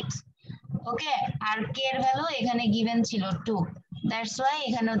 3016, ওকে? আর k এর ভ্যালু এখানে গিভেন ছিল 2, দ্যাটস ওয়াই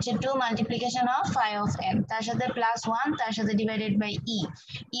এখানে হচ্ছে 2 multiplication of phi of n তার সাথে +1 তার সাথে ডিভাইডেড বাই e,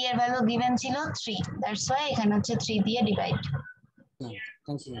 e এর ভ্যালু গিভেন ছিল 3, দ্যাটস ওয়াই এখানে হচ্ছে 3 দিয়ে divide.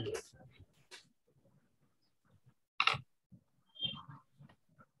 Thank you ma'am.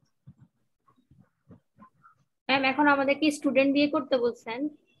 Ma'am এখন আমাদের কি স্টুডেন্ট দিয়ে করতে বলছেন?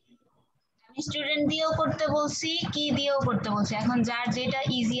 আমি স্টুডেন্ট দিয়েও করতে বলছি, কি দিয়েও করতে বলছি, এখন যার যেটা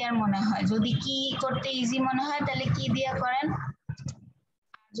ইজিয়ার মনে হয়। যদি কি করতে ইজি মনে হয় তাহলে কি দিয়ে করেন,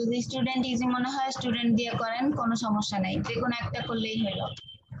 যদি স্টুডেন্ট ইজি মনে হয় স্টুডেন্ট দিয়ে করেন, কোনো সমস্যা নাই, যে কোনো একটা করলেই হলো।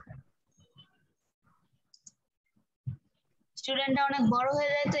 স্টুডেন্টটা অনেক বড়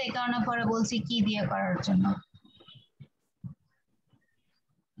হয়ে যায় তো এই কারণে পরে বলছি কি দিয়ে করার জন্য।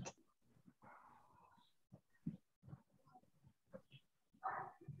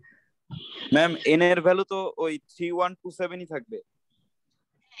 ম্যাম এন এর ভ্যালু তো ওই 3127ই থাকবে।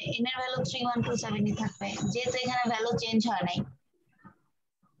 এন এর ভ্যালু 3127ই থাকবে, যেহেতু এখানে ভ্যালু চেঞ্জ হয় নাই।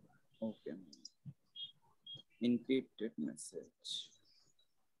 ওকে, encrypted message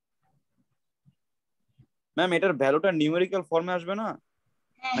ম্যাম এটার ভ্যালুটা নিউমেরিক্যাল ফর্মে আসবে না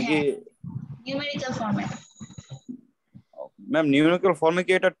নাকি? নিউমেরিক্যাল ফর্মে। ম্যাম নিউমেরিক্যাল ফর্মে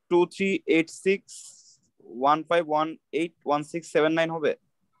কি এটা 238615181679 হবে?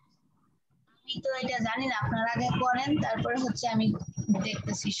 আমি তো এটা জানি না, আপনারা আগে করেন তারপরে হচ্ছে আমি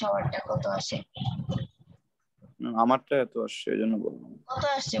দেখতেছি সবারটা কত আসে। আমারটা এত আসছে এজন্য বললাম। কত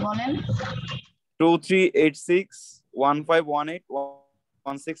আসছে বলেন?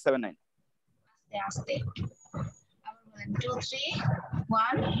 238615181679। আস্তে আবার বলেন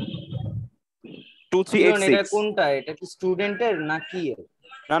 231 এটা কোনটা? এটা কি স্টুডেন্টের না কি?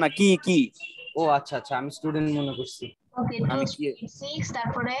 না কি ও আচ্ছা আচ্ছা, আমি স্টুডেন্ট মনে করছি। ওকে 236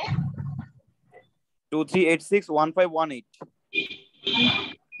 তারপরে 23861518।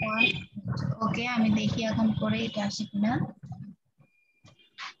 ওকে আমি দেখি এখন পরে এটা আসে কিনা।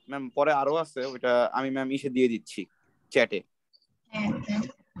 ম্যাম পরে আরো আছে, ওটা আমি ম্যাম ইসে দিয়ে দিচ্ছি চ্যাটে।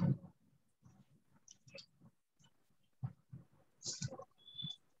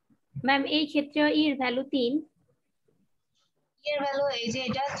 ম্যাম এই ক্ষেত্রে এর ভ্যালু 3, এর ভ্যালু এই যে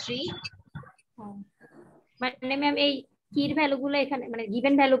এটা 3। মানে ম্যাম এই কির ভ্যালুগুলো এখানে মানে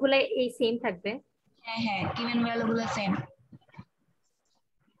গিভেন ভ্যালুগুলো এই সেম থাকবে? হ্যাঁ গিভেন ভ্যালুগুলো সেম।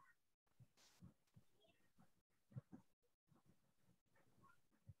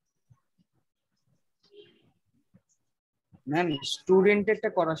 ম্যাম স্টুডেন্টেরটা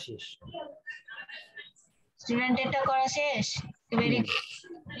করা শেষ। স্টুডেন্টেরটা করা শেষ। ভেরি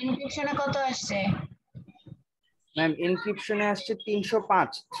ইনক্রিপশনে কত আসছে? ম্যাম এনক্রিপশনে আসছে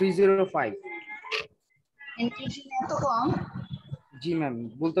 305। এনক্রিপশনে এত কম? জি ম্যাম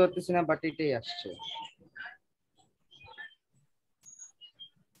বলতে পারতেছি না, বাট এটাই আসছে।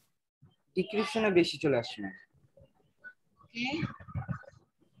 ডিক্রিপশনে বেশি চলে আসছে ম্যাম। ওকে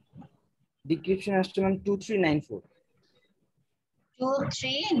ডিক্রিপশনে আসছে ম্যাম 2394।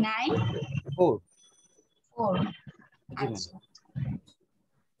 2394। আচ্ছা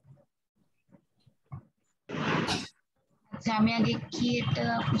আচ্ছা, আমি আগে কি এটা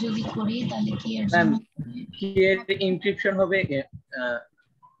যদি করি তাহলে কি এর জন্য কি এর এনক্রিপশন হবে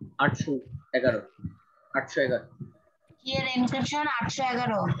 811। কি এর এনক্রিপশন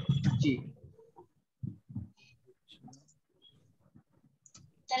 811। জি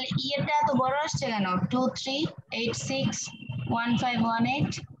তাহলে ইয়েটা এত বড় আসছে কেন?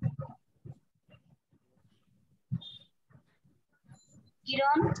 23861518।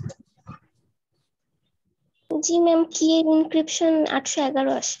 কিরণ? জি ম্যাম কি এর এনক্রিপশন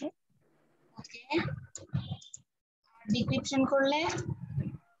 811 আসে। ওকে ডিক্রিপশন করলে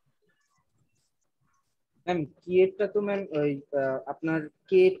ম্যাম কি এরটা তো ম্যাম ওই আপনার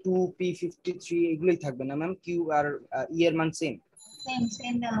K2P53 এগুলোই থাকবে না ম্যাম? কিউ আর ই এর মান সেম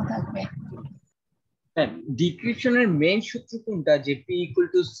ভ্যালু থাকবে। হ্যাঁ, ডিক্রিপশনের মেইন সূত্র কোনটা? যে P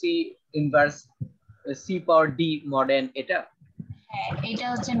 = C inverse C⁻D mod n, এটা? হ্যাঁ এটা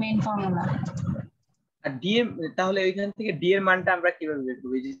হচ্ছে মেইন ফর্মুলা। আর D এর তাহলে ওইখান থেকে D এর মানটা আমরা কিভাবে বের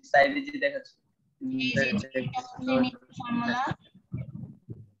করব? এই যে সাইডে যে দেখাচ্ছে এই যে এটা হচ্ছে মেইন ফর্মুলা।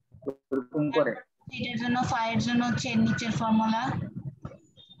 এরকম করে এটার জন্য ফাই এর জন্য হচ্ছে এর নিচের ফর্মুলা।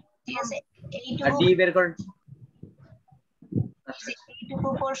 ঠিক আছে আর D বের করেন। এইটুকু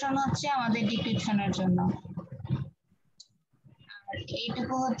পোরশন হচ্ছে আমাদের ডিক্রিপশনের জন্য আর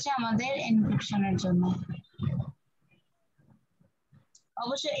এইটুকু হচ্ছে আমাদের এনক্রিপশনের জন্য।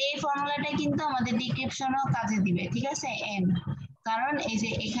 অবশ্য এই ফর্মুলাটা কিন্তু আমাদের ডিক্রিপশনও কাজে দিবে, ঠিক আছে n, কারণ এই যে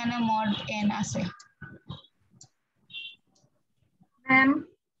এখানে মড n আছে। ম্যাম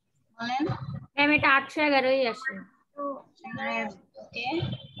বলেন। ম্যাম এটা 811ই আসে। ওকে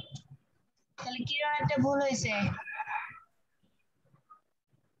তাহলে কিরণ একটা ভুল হয়েছে।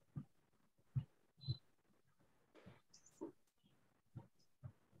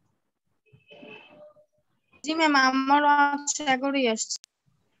 জি ম্যাম আমারও 811ই আসছে।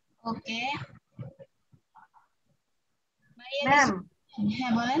 ওকে ম্যাম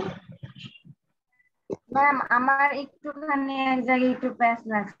হ্যাঁ বলেন। ম্যাম আমার একটুখানি এক জায়গায় একটু প্যাচ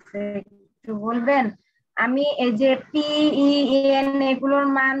লাগছে, একটু বলবেন? আমি এই যে PEN এগুলোর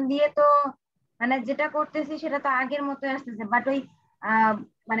মান দিয়ে তো মানে যেটা করতেছি সেটা তো আগের মতো আসতেছে, বাট ওই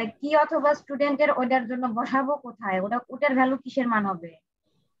মানে কি অথবা স্টুডেন্টের ওটার জন্য বসাবো কোথায়? ওটার ভ্যালু কিসের মান হবে?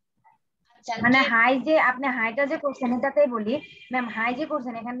 মানে হাই যে আপনি হাইটা যে করছেন এটাতেই বলি ম্যাম, হাই যে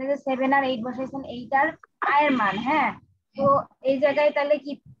করছেন এখান থেকে 7 আর 8 বসাইছেন, এইটার আয়ের মান। হ্যাঁ তো এই জায়গায় তাহলে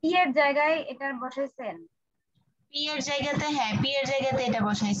কি পি এর জায়গায় এটার বসাইছেন? পি এর জায়গাতে, হ্যাঁ পি এর জায়গাতে এটা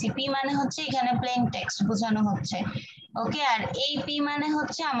বসাইছি। পি মানে হচ্ছে এখানে প্লেন টেক্সট বোঝানো হচ্ছে। ওকে আর এই পি মানে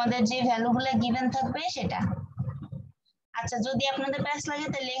হচ্ছে আমাদের যে ভ্যালুগুলো গিভেন থাকবে সেটা। আচ্ছা যদি আপনাদের প্যাচ লাগে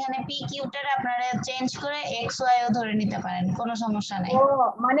তাহলে এখানে পি কিউটার আপনারা চেঞ্জ করে এক্স ওয়াই ও ধরে নিতে পারেন, কোনো সমস্যা নাই। ও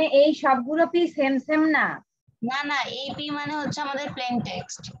মানে এই সবগুলো পি সেম সেম না? না না, এই পি মানে হচ্ছে আমাদের প্লেন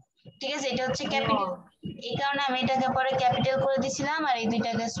টেক্সট, ঠিক আছে? এটা হচ্ছে ক্যাপিটাল, এই কারণে আমি এটাকে পরে ক্যাপিটাল করে দিছিলাম আর এই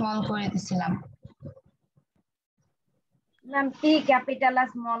দুইটাকে স্মল করে দিছিলাম। ম্যাম পি ক্যাপিটাল আর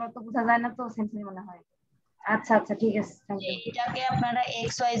স্মল তো বোঝা যায় না, তো সেম সেম মনে হয়। আচ্ছা আচ্ছা ঠিক আছে, থ্যাংক ইউ। এটাকে আপনারা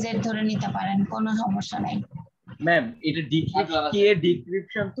এক্স ওয়াই জেড ধরে নিতে পারেন, কোনো সমস্যা নাই। ম্যাম এটা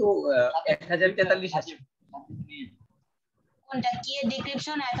ডিক্রিপশন তো 1043 আছে। কোনটা কি এর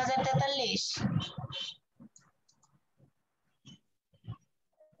ডিক্রিপশন 1043?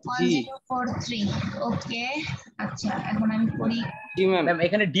 1043, ওকে। আচ্ছা এখন আমি করি। জি ম্যাম,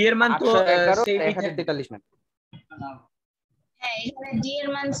 এখানে ডি এর মান তো 1043 ম্যাম। হ্যাঁ এখানে ডি এর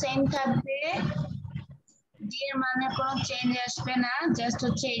মান সেম থাকবে, ডি এর মানে কোনো চেঞ্জ আসবে না, জাস্ট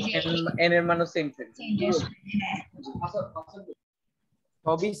হচ্ছে এই যে এন এর মানও সেম থাকবে। চেঞ্জ আসবে। হ্যাঁ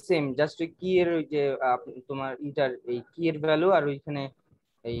সবই সেম, জাস্ট কি এর ওই যে তোমার ইটার এই কি এর ভ্যালু আর ওইখানে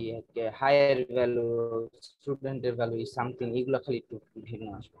এই হায়ার ভ্যালু, স্টুডেন্টের ভ্যালু, সামথিং এগুলো খালি একটু ভিন্ন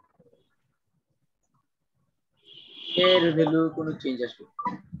আসবে। এর ভ্যালু কোনো চেঞ্জ আসবে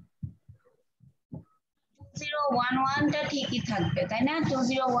 2011 টা ঠিকই থাকবে তাই না?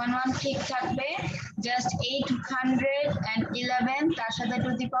 2011 ঠিক থাকবে, জাস্ট 811 তার সাথে টু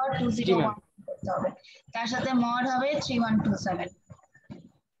দি পাওয়ার 201 করতে হবে, তার সাথে মড হবে 3127।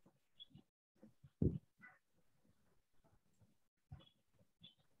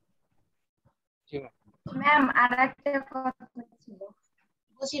 ম্যাম আরেকটা কথা ছিল,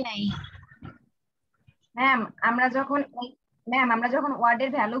 বুঝি নাই। ম্যাম আমরা যখন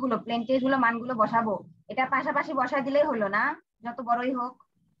ওয়ার্ডের ভ্যালু গুলো প্লেন টেক্সট গুলো মানগুলো বসাবো, এটা পাশাপাশি বসায় দিলেই হলো না, যত বড়ই হোক?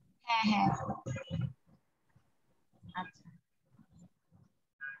 হ্যাঁ হ্যাঁ। আচ্ছা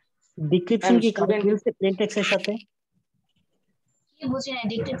ডিক্রিপশন কি কারেক্ট মিলছে প্লেন টেক্সটের সাথে? কি বুঝি নাই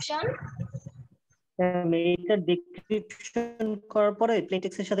ডিক্রিপশন? এটা ডিক্রিপশন করার পরে প্লেন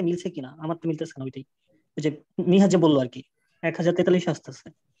টেক্সটের সাথে মিলছে কিনা, আমার তো মিলতেছে না ওইটাই, ওই যে নিহা যে বললো আর কি 1043 আসতেছে।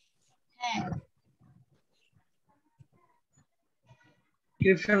 হ্যাঁ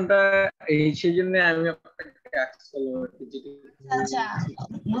ডিসক্রিপশনটা এই সেজন্য আমি আপনাকে আস্ক করলাম। আচ্ছা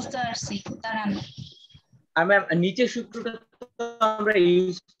বুঝতে পারছি, দাঁড়ান। আমি নিচের সূত্রটা তো আমরা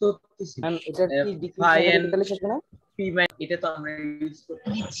ইউজ করতেছি ম্যাম, এটা কি ডিক্রিপশন ক্যাপিটালে থাকে না? পি ম্যান এটা তো আমরা ইউজ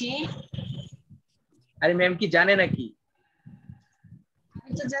দিচ্ছি। আরে ম্যাম কি জানে নাকি?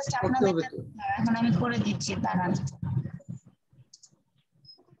 আমি তো জাস্ট আপনাদের এখন আমি করে দিচ্ছি, দাঁড়ান।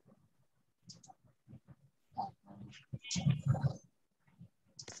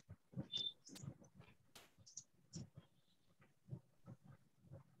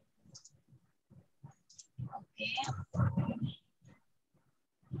 ওকে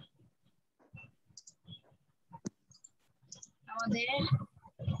আমাদের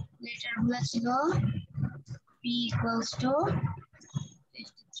লেটার গুলো ছিল p equals to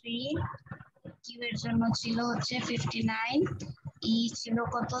 53, q এর জন্য ছিল হচ্ছে 59, e ছিল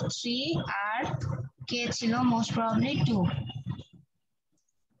কত 3 আর k ছিল মোস্ট প্রবাবলি 2।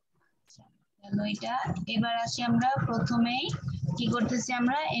 এটা এবার আসি আমরা প্রথমেই কি করতেছি,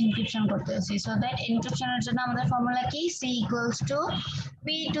 আমরা এনক্রিপশন করতেছি। সো দ্যাট এনক্রিপশনের জন্য আমাদের ফর্মুলা কি, c equals to p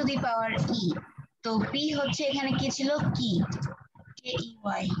to the power e। তো p হচ্ছে এখানে কি ছিল, কি k e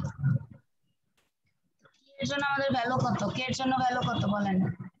y, এর জন্য আমাদের ভ্যালু কত, কে এর জন্য ভ্যালু কত বলেন?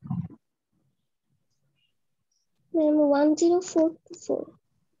 ম্যাম 10424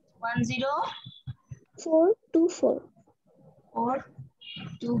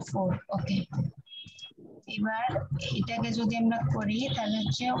 10424 ওকে। এবার এটাকে যদি আমরা করি তাহলে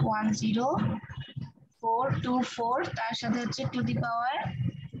হচ্ছে 10424 তার সাথে হচ্ছে to the power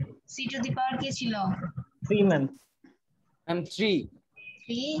c to the পাওয়ার কি ছিল 3 ম্যাম। 3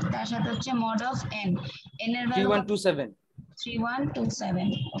 তার সাথে হচ্ছে mod of n, n এর ভ্যালু 3127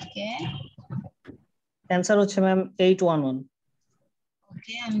 ওকে। অ্যানসার হচ্ছে ম্যাম 811।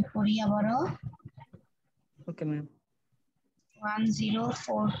 ওকে আমি করি আবারো। Okay ma'am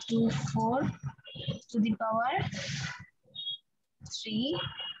 10424 to the power 3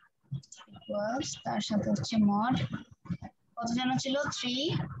 equals তার সাথে হচ্ছে mod কত যেন ছিল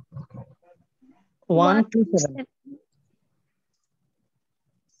 3127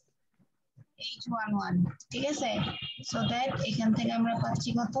 811, ঠিক আছে? সো দ্যাট এখান থেকে আমরা পাচ্ছি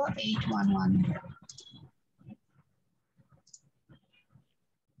কত 811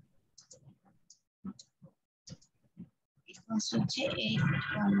 হচ্ছে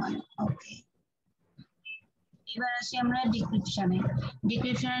 811 ওকে। এবার আসি আমরা ডিক্রিপশনে।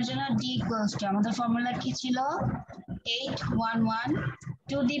 ডিক্রিপশনের জন্য d ইকুয়ালস টু আমাদের ফর্মুলা কি ছিল 811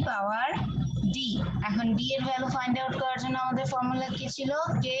 টু দি পাওয়ার ডি। এখন ডি এর ভ্যালু ফাইন্ড আউট করার জন্য আমাদের ফর্মুলা কি ছিল?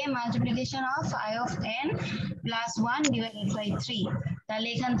 কে multiplication of I of N plus 1 divided by 3। তাহলে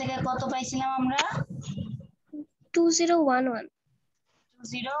এখান থেকে কত পাইছিলাম আমরা? 2011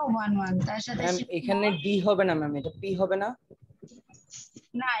 2011। তার সাথে ম্যাম এখানে ডি হবে না ম্যাম, এটা পি হবে না?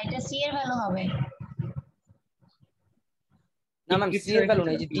 না, এটা সি এর ভ্যালু হবে। না ম্যাম সি এর ভ্যালু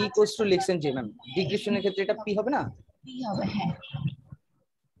না, এই যে ডি ইকুয়ালস টু লিখছেন যে ম্যাম, ডিক্রিপশনের ক্ষেত্রে এটা পি হবে না? পি হবে, হ্যাঁ।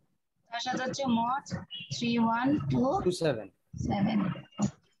 তার সাথে হচ্ছে মড 31227।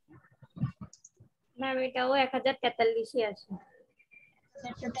 ম্যাম এটাও 1043 আছে।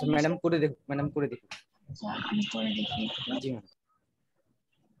 ম্যাডাম করে দেখুন, ম্যাডাম করে দেখুন। আচ্ছা আমি করে দেখি একটু। জি ma'am.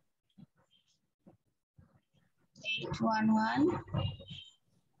 811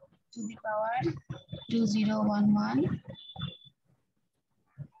 to the power 2011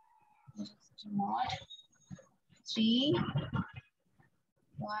 mod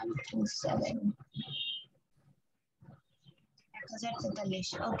 3127 1043।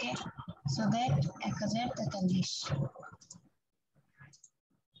 Okay, so that 1043।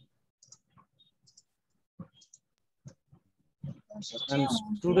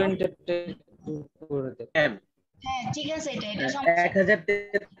 স্টুডেন্টের করে দেব। হ্যাঁ ঠিক আছে, এটা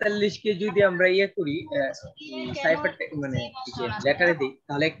 1043 কে যদি আমরা ইয়ে করি সাইফার মানে লেটারে দেই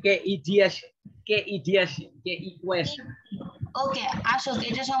তাহলে কে ইডি আসে, কে ইডি আসে, কে ইকুয়েশন। ওকে আসো,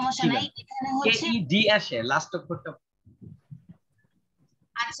 এটা সমস্যা নাই। এখানে কে হচ্ছে ইডি আসে লাস্ট অক্ষরটা।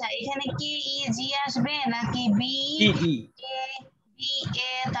 আচ্ছা এখানে কি ই জি আসবে নাকি B ED A B A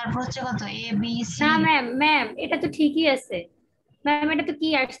তারপর হচ্ছে কত এ বি সি? না ম্যাম এটা তো ঠিকই আছে ম্যাম, এটা তো কি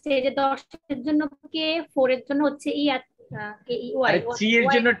আসছে যে 10 এর জন্য কে, 4 এর জন্য হচ্ছে ই কে ই ওয়াই। আরে সি এর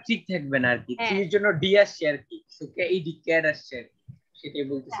জন্য ঠিক থাকবে না আর কি, সি এর জন্য ডি আসছে আর কি, সো কে ইডি ক্যাড আসছে আর কি, সেটাই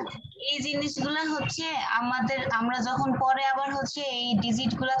বলতেছিলাম। এই জিনিসগুলো হচ্ছে আমরা যখন পরে আবার হচ্ছে এই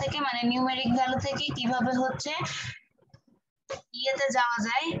ডিজিট গুলা থেকে মানে নিউমেরিক ভ্যালু থেকে কিভাবে হচ্ছে ইয়েতে যাওয়া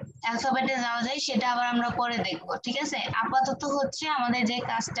যায়, অ্যালফাবেটে যাওয়া যায়, সেটা আবার আমরা পরে দেখবো, ঠিক আছে? আপাতত হচ্ছে আমাদের যে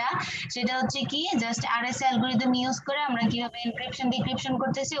কাজটা সেটা হচ্ছে কি জাস্ট আরএসএ অ্যালগরিদম ইউজ করে আমরা কিভাবে এনক্রিপশন ডিক্রিপশন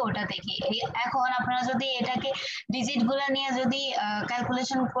করতেছি ওটা দেখি। এখন আপনারা যদি এটাকে ডিজিট গুলা নিয়ে যদি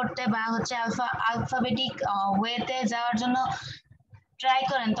ক্যালকুলেশন করতে বা হচ্ছে আলফাবেটিক ওয়েতে যাওয়ার জন্য ট্রাই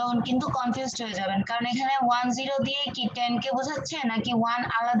করেন তখন কিন্তু কনফিউজড হয়ে যাবেন, কারণ এখানে 10 দিয়ে কি 10 কে বোঝাচ্ছে নাকি 1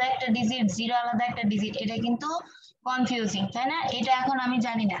 আলাদা একটা ডিজিট 0 আলাদা একটা ডিজিট, এটা কিন্তু কনফিউজিং, তাই না? এটা এখন আমি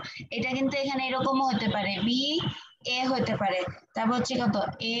জানি না, এটা কিন্তু এখানে এরকমও হতে পারে বি এ হতে পারে, তারপর হচ্ছে কত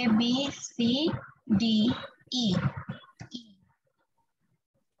A B C D E.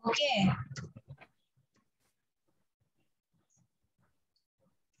 ওকে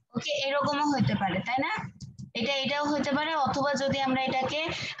ওকে এরকমও হতে পারে, তাই না? এটাও হতে পারে, অথবা যদি আমরা এটাকে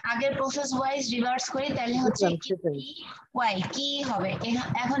আগের প্রসেস ওয়াইজ রিভার্স করি তাহলে হচ্ছে ওয়াই কি হবে।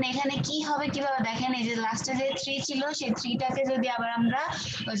 এখন এখানে কি হবে কিভাবে দেখেন, এই যে লাস্টে যে 3 ছিল সেই 3টাকে যদি আবার আমরা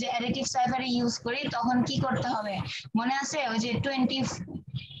ওই যে অ্যাডিটিভ সাইফারে ইউজ করি তখন কি করতে হবে মনে আছে? ওই যে 20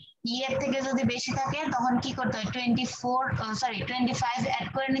 এর থেকে যদি বেশি থাকে তখন কি করতে হয় 25 অ্যাড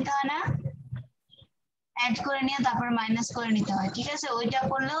করে নিতে হয় না? অ্যাড করে নিয়ে তারপর মাইনাস করে নিতে হয়, ঠিক আছে? ওইটা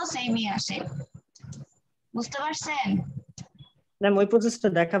করলেও সেমই আসে, বুঝতে পারছেন? ম্যাম ওই প্রসেসটা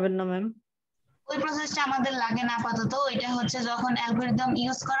দেখাবেন না ম্যাম? ওই প্রসেসটা আমাদের লাগে না আপাতত, এটা হচ্ছে যখন অ্যালগরিদম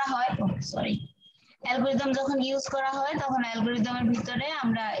ইউজ করা হয়, অ্যালগরিদম যখন ইউজ করা হয় তখন অ্যালগরিদমের ভিতরে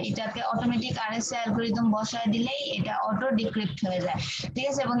আমরা এটাকে অটোমেটিক আরএসএ অ্যালগরিদম বসায় দিলেই এটা অটো ডিক্রিপ্ট হয়ে যায়, ঠিক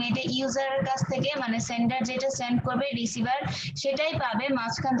আছে? এবং এটা ইউজারের কাছ থেকে মানে সেন্ডার যেটা সেন্ড করবে রিসিভার সেটাই পাবে,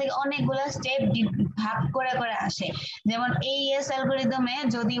 মাঝখান থেকে অনেকগুলো স্টেপ ভাগ করে করে আসে। যেমন এইএস অ্যালগরিদমে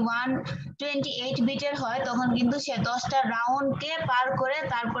যদি 128 বিটের হয় তখন কিন্তু সে 10টা রাউন্ডকে পার করে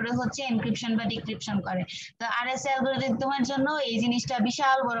তারপরে হচ্ছে এনক্রিপশন বা ডিক্রিপশন করে। তো আরএসএ অ্যালগরিদমের জন্য এই জিনিসটা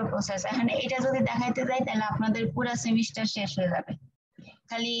বিশাল বড় প্রসেস। এখানে এটা যদি দেখাইতে যাই তাহলে আপনাদের পুরো সেমিস্টার শেষ হয়ে যাবে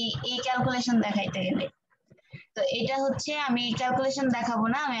খালি এই ক্যালকুলেশন দেখাইতে গেলে। তো এটা হচ্ছে আমি ক্যালকুলেশন দেখাবো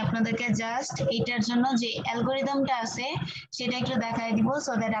না, আমি আপনাদেরকে জাস্ট এটার জন্য যে অ্যালগরিদমটা আছে সেটা একটু দেখাই দিব,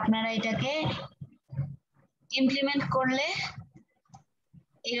 সো দ্যাট আপনারা এটাকে ইমপ্লিমেন্ট করলে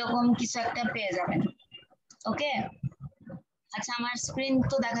এরকম কিছু একটা পেয়ে যাবেন। ওকে আচ্ছা, আমার স্ক্রিন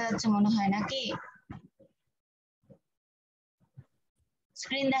তো দেখা যাচ্ছে মনে হয় নাকি?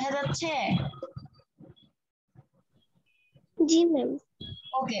 স্ক্রিন দেখা যাচ্ছে? জি ম্যাম।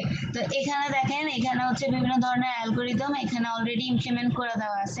 ওকে, তো এখানে দেখেন এখানে হচ্ছে বিভিন্ন ধরনের অ্যালগরিদম এখানে অলরেডি ইমপ্লিমেন্ট করে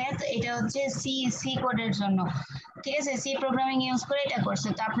দেওয়া আছে। তো এটা হচ্ছে সি কোডের জন্য, ঠিক আছে? সি প্রোগ্রামিং ইউজ করে এটা করছে।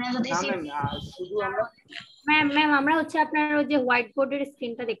 তো আপনারা যদি না সি ম্যাম শুধু আমরা ম্যাম আমরা হচ্ছে আপনার ওই যে হোয়াইট বোর্ডের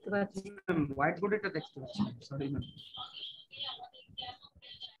স্ক্রিনটা দেখতে পাচ্ছি। হোয়াইট বোর্ডেরটা দেখতে পাচ্ছি, সরি ম্যাম।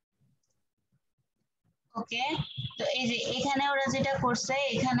 ওকে, তো এই যে এখানে ওরা যেটা করছে,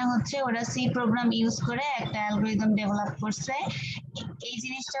 এখানে হচ্ছে ওরা সি প্রোগ্রাম ইউজ করে একটা অ্যালগরিদম ডেভেলপ করছে। এই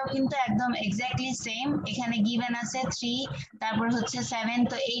জিনিসটাও কিন্তু একদম এক্স্যাক্টলি সেম। এখানে গিভেন আছে 3, তারপর হচ্ছে 7।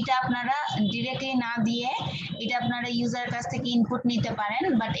 তো এইটা আপনারা ডিরেক্টলি না দিয়ে এটা আপনারা ইউজারের কাছ থেকে ইনপুট নিতে পারেন,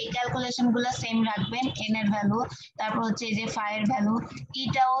 বাট এই ক্যালকুলেশন গুলো সেম রাখবেন। এন এর ভ্যালু, তারপর হচ্ছে এই যে ফাই এর ভ্যালু,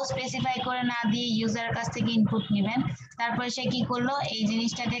 এটাও স্পেসিফাই করে না দিয়ে ইউজারের কাছ থেকে ইনপুট নেবেন। তারপরে সে কি করলো, এই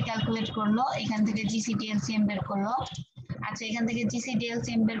জিনিসটাকে ক্যালকুলেট করলো, এখান থেকে জিসিডি এলসিএম বের করলো। আচ্ছা, এখান থেকে জিসিডি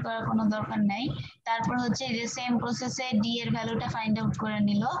এলসিএম বের করার কোনো দরকার নাই। তারপর হচ্ছে এই যে সেম প্রসেসে ডি এর ভ্যালুটা ফাইন্ড আউট করে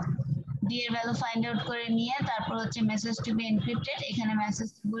নিল। ডি এর ভ্যালু ফাইন্ড আউট করে নিয়ে তারপর হচ্ছে মেসেজ টু বি এনক্রিপ্টেড, এখানে মেসেজ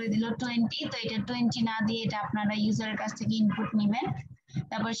বলে দিল 20। তো এটা 20 না দিয়ে এটা আপনারা ইউজারের কাছ থেকে ইনপুট নেবেন।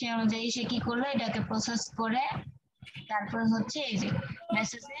 তারপর সেই অনুযায়ী সে কি করলো, এটাকে প্রসেস করে তারপর হচ্ছে এই যে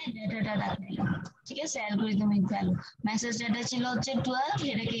মেসেজে ডেটাটা দেখাইলো। ঠিক আছে, অ্যালগরিদমিক ভ্যালু মেসেজ ডেটা ছিল হচ্ছে 12,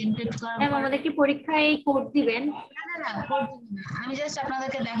 সেটাকে এনক্রিপ্ট করার ম্যাম পর আমাদের কি পরীক্ষায় কোড দিবেন? না কোড দিবেন না, আমি জাস্ট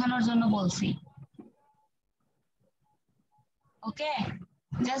আপনাদেরকে দেখানোর জন্য বলছি। ওকে,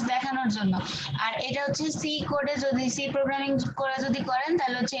 জাস্ট দেখানোর জন্য। আর এটা হচ্ছে সি কোডে, যদি সি প্রোগ্রামিং করে যদি করেন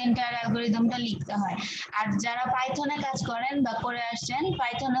তাহলে হচ্ছে এন্টায়ার অ্যালগরিদমটা লিখতে হয়। আর যারা পাইথনে কাজ করেন বা করে আসছেন,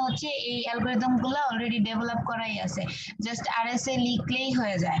 পাইথনে হচ্ছে এই অ্যালগরিদম গুলো অলরেডি ডেভেলপ করাই আছে, জাস্ট আরএসএ লিখলেই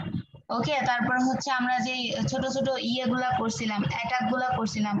হয়ে যায়। ওকে, তারপর হচ্ছে আমরা যে ছোট ছোট ইয়েগুলা করছিলাম, অ্যাটাক গুলা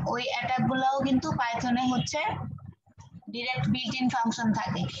করছিলাম, ওই অ্যাটাক গুলাও কিন্তু পাইথনে হচ্ছে ডিরেক্ট বিল্ট ইন ফাংশন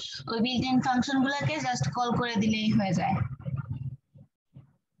থাকে। ওই বিল্ট ইন ফাংশন গুলাকে জাস্ট কল করে দিলেই হয়ে যায়।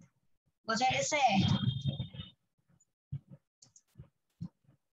 বোঝা গেছে?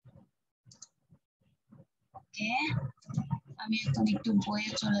 ওকে, আমি এখন একটু বইয়ে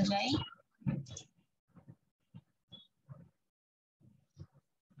চলে যাই।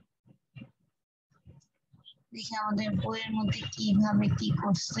 দেখি আমাদের বইয়ের মধ্যে কিভাবে কি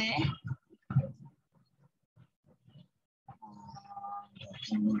করছে।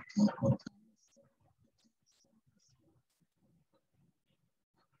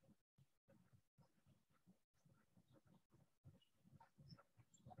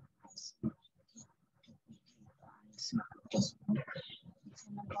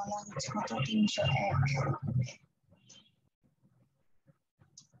 বলা হচ্ছে কত 301।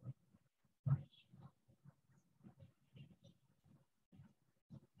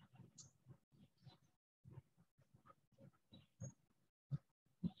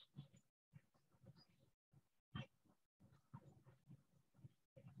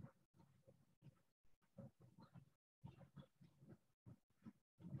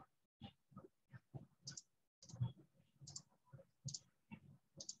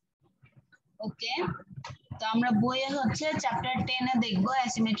 ওকে, তো আমরা বইয়ে হচ্ছে চ্যাপ্টার 10 এ দেখবো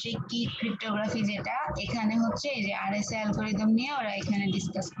অ্যাসিমেট্রিক কি ক্রিপ্টোগ্রাফি, যেটা এখানে হচ্ছে এই যে আরএসএ অ্যালগরিদম নিয়ে ওরা এখানে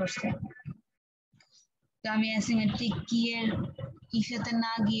ডিসকাস করছে। তো আমি অ্যাসিমেট্রিক কি এর ইফেতে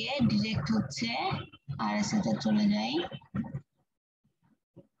না গিয়ে ডিরেক্ট হচ্ছে আরএসএ তে চলে যাই।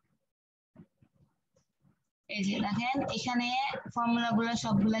 এই যে দেখেন এখানে ফর্মুলা গুলো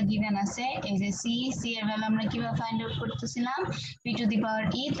সবগুলা গিভেন আছে। এই যে সি এর ভ্যালু আমরা কিভাবে ফাইন্ড আউট করতেছিলাম, পি টু দি পাওয়ার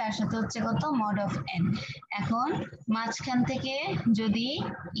ই, তার সাথে হচ্ছে কত মড অফ এন। এখন মাঝখান থেকে যদি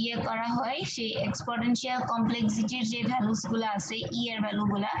ইয়ে করা হয়, সেই এক্সপোনেনশিয়াল কমপ্লেক্সিটির যে ভ্যালুস গুলো আছে, ই এর ভ্যালু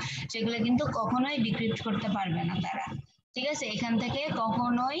গুলা, সেগুলো কিন্তু কখনোই ডিক্রিপ্ট করতে পারবে না তারা। ঠিক আছে, এখান থেকে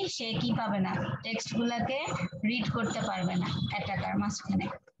কখনোই সে কি পাবে না, টেক্সট গুলাকে রিড করতে পারবে না অ্যাটাকার মাঝখানে।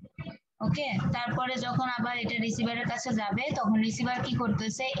 ওকে, তারপরে যখন আবার এটা রিসিভারের কাছে যাবে, তখন রিসিভার কি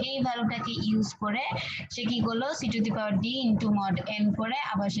করতেছে, এই ভ্যালুটাকে ইউজ করে সে কি করলো, C to the power D into mod N করে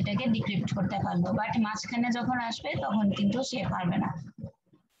আবার সেটাকে ডিক্রিপ্ট করতে পারলো। বাট মাঝখানে যখন আসবে তখন কিন্তু সে পারবে না।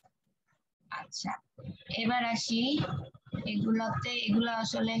 আচ্ছা, এবার আসি এগুলাতে। এগুলা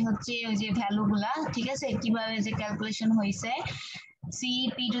আসলে হচ্ছে ওই যে ভ্যালু গুলা, ঠিক আছে, কিভাবে যে ক্যালকুলেশন হয়েছে। C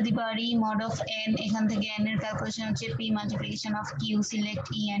P to the power E mod of N, এখান থেকে এন এর ক্যালকুলেশন হচ্ছে P multiplication of Q select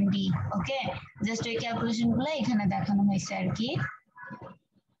E and D. Okay, just ওই ক্যালকুলেশন গুলো এখানে দেখানো হয়েছে আর কি।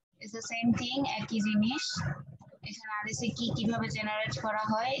 ইটস দ্য সেম থিং, একই জিনিস। এখানে আরএসএ কি কিভাবে জেনারেট করা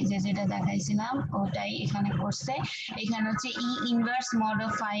হয়, যে যেটা দেখাইছিলাম ওটাই এখানে করছে। এখানে হচ্ছে ই inverse mod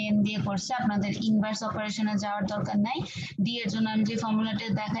of I N দিয়ে করছে, আপনাদের ইনভার্স অপারেশনে যাওয়ার দরকার নাই। ডি এর জন্য আমি যে ফর্মুলাটা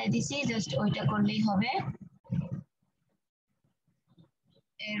দেখাই দিছি জাস্ট ওইটা করলেই হবে।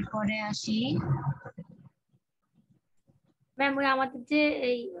 এরপরে আসি ম্যাম ওই আমাদের যে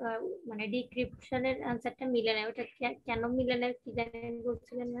এই মানে ডিক্রিপশনের অ্যানসারটা মিলে না, ওটা কেন মিলে না কি জানেন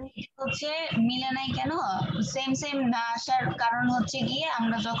বলছিলেন না? হচ্ছে মিলে নাই কেন, সেম সেম না আসার কারণ হচ্ছে গিয়ে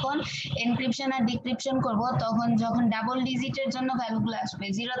আমরা যখন এনক্রিপশন আর ডিক্রিপশন করব তখন যখন ডাবল ডিজিটের জন্য ভ্যালুগুলো আসবে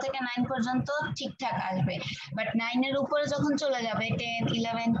 0 থেকে 9 পর্যন্ত ঠিকঠাক আসবে, বাট 9 এর উপরে যখন চলে যাবে 10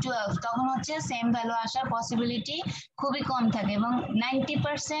 11 12 তখন হচ্ছে সেম ভ্যালু আসার পসিবিলিটি খুবই কম থাকে এবং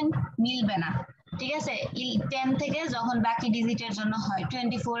 90% মিলবে না। ঠিক আছে, 10 থেকে যখন বাকি ডিজিটের জন্য হয়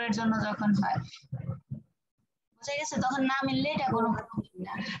 24 এর জন্য যখন হয়, বুঝা গেছে, তখন না মিললে এটা কোনো প্রবলেম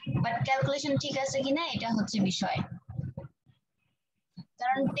না, বাট ক্যালকুলেশন ঠিক আছে কিনা এটা হচ্ছে বিষয়।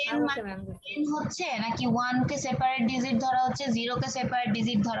 কারণ 10 মানে 10 হচ্ছে নাকি 1 কে সেপারেট ডিজিট ধরা হচ্ছে 0 কে সেপারেট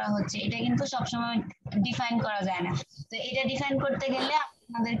ডিজিট ধরা হচ্ছে, এটা কিন্তু সবসময় ডিফাইন করা যায় না। তো এটা ডিফাইন করতে গেলে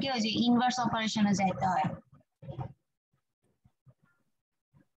আমাদেরকে ওই যে ইনভার্স অপারেশনে যাইতে হয়।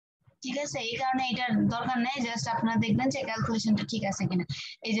 ঠিক আছে, এই কারণে এটার দরকার নেই, জাস্ট আপনারা দেখবেন যে ক্যালকুলেশনটা ঠিক আছে কিনা।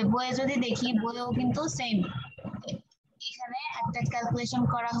 এই যে বইয়ে যদি দেখি বইয়েও কিন্তু সেম এখানে একটা ক্যালকুলেশন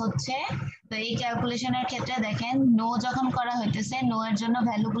করা হচ্ছে, তো এই ক্যালকুলেশনের ক্ষেত্রে দেখেন নো যখন করা হইতেছে, নো এর জন্য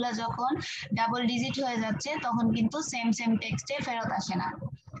ভ্যালুগুলো যখন ডাবল ডিজিট হয়ে যাচ্ছে তখন কিন্তু সেম সেম টেক্সটে ফেরত আসে না।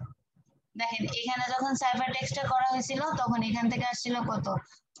 দেখেন এখানে যখন সাইফার টেক্সটটা করা হয়েছিল তখন এখান থেকে আসছিল কত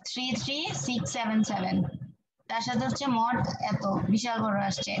 33677, তার সাথে হচ্ছে মড এত বিশাল বড়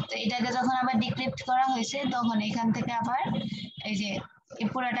আসছে। তো এটাকে যখন আবার ডিক্রিপ্ট করা হয়েছে তখন এখান থেকে আবার এই যে এই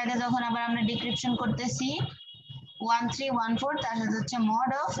পুরোটাকে যখন আবার আমরা ডিক্রিপশন করতেছি 1314, তার সাথে হচ্ছে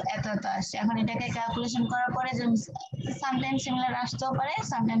মড অফ এত এত আসছে। এখন এটাকে ক্যালকুলেশন করার পরে সামটাইম সিমিলার আসতেও পারে,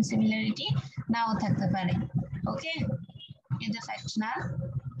 সামটাইম সিমিলারিটি নাও থাকতে পারে। ওকে, এটা ফ্যাক্ট না।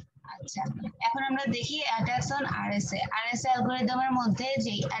 আচ্ছা, এখন আমরা দেখি অ্যাটাকস অন আরএসএ। আরএসএ অ্যালগরিদমের মধ্যে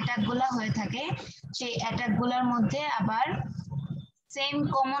যে অ্যাটাকগুলো হয়ে থাকে সেই অ্যাটাকগুলোর মধ্যে আবার সেম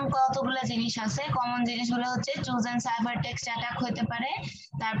কমন কতগুলো জিনিস আছে। কমন জিনিসগুলো হচ্ছে choose and cipher text attack হতে পারে,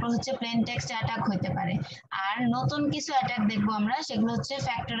 তারপর হচ্ছে প্লেন টেক্সট অ্যাটাক হতে পারে, আর নতুন কিছু অ্যাটাক দেখবো আমরা, সেগুলো হচ্ছে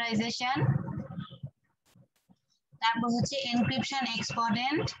ফ্যাক্টরাইজেশন, তারপর হচ্ছে এনক্রিপশন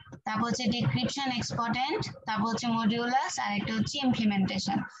এক্সপোর্টেন্ট, তারপর হচ্ছে ডিক্রিপশন এক্সপোর্টেন্ট, তারপর হচ্ছে মডিউলাস, আর একটা হচ্ছে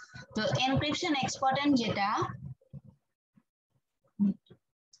ইমপ্লিমেন্টেশন। তো এনক্রিপশন এক্সপোর্টেন্ট যেটা,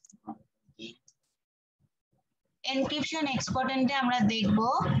 এনক্রিপশন এক্সপোর্টেন্টে আমরা দেখব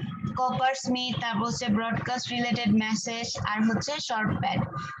কপার স্মিথ, তারপর হচ্ছে ব্রডকাস্ট রিলেটেড মেসেজ, আর হচ্ছে শর্ট প্যাড।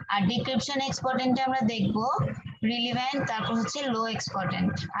 আর ডিক্রিপশন এক্সপোর্টেন্টে আমরা দেখব রিলিভেন্ট, তারপর হচ্ছে লো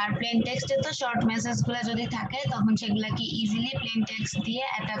এক্সপোর্টেন্ট। আর প্লেন টেক্সটে তো শর্ট মেসেজগুলো যদি থাকে তখন সেগুলাকে ইজিলি প্লেন টেক্সট দিয়ে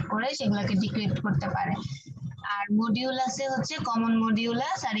অ্যাটাক করে সেগুলোকে ডিক্রিপ্ট করতে পারে। আর মডিউলাসে হচ্ছে কমন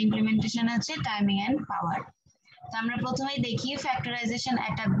মডিউলাস, আর ইমপ্লিমেন্টেশন হচ্ছে টাইমিং এন্ড পাওয়ার। তো আমরা প্রথমেই দেখি ফ্যাক্টরাইজেশন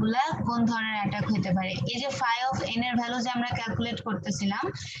অ্যাটাক গুলা কোন ধরনের অ্যাটাক হতে পারে। এই যে ফাই অফ এন এর ভ্যালু যে আমরা ক্যালকুলেট করতেছিলাম,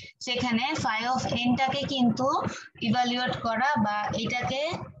 সেখানে ফাই অফ এনটাকে কিন্তু ইভালুয়েট করা বা এটাকে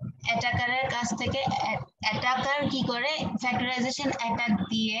অ্যাটাকারের কাছ থেকে অ্যাটাকার কি করে ফ্যাক্টরাইজেশন অ্যাটাক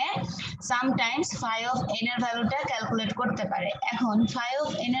দিয়ে সামটাইমস ফাই অফ এন এর ভ্যালুটা ক্যালকুলেট করতে পারে। এখন ফাই অফ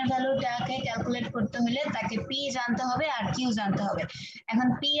এন এর ভ্যালুটাকে ক্যালকুলেট করতে হলে তাকে পি জানতে হবে আর কিউ জানতে হবে। এখন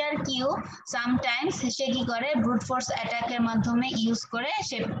পি আর কিউ সামটাইমস সে কি করে ব্রুট ফোর্স অ্যাটাকের মাধ্যমে ইউজ করে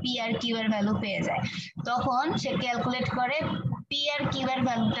সে পি আর কিউ এর ভ্যালু পেয়ে যায়। তখন সে ক্যালকুলেট করে পি আর কিউ এর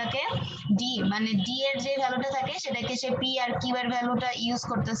ভ্যালুটাকে ডি, মানে ডি এর যে ভ্যালুটা থাকে সেটাকে সে পি আর কিউ এর ভ্যালুটা ইউজ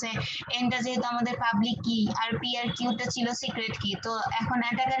করতেছে। এনটা যেহেতু আমাদের পাবলিক কি আর পি আর কিউটা ছিল সিক্রেট কি, তো এখন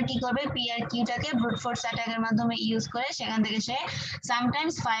অ্যাটাকার কি করবে পি আর কিউটাকে ব্রুট ফোর্স অ্যাটাকের মাধ্যমে ইউজ করে সেখান থেকে সে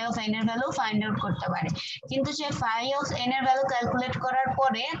সামটাইমস ফাই অফ এন এর ভ্যালু ফাইন্ড আউট করতে পারে। কিন্তু সে ফাই অফ এন এর ভ্যালু ক্যালকুলেট করার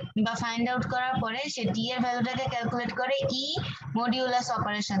পরে বা ফাইন্ড আউট করার পরে সে ডি এর ভ্যালুটাকে ক্যালকুলেট করে ই মডিউলাস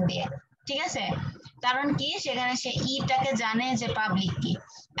অপারেশন দিয়ে। ঠিক আছে, কারণ কি সেখানে সে ইটাকে জানে যে পাবলিক কি।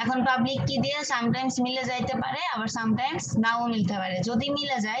 এখন পাবলিক কি দিয়ে সামটাইমস মিলে যাইতে পারে, আবার সামটাইমস নাও মিলতে পারে। যদি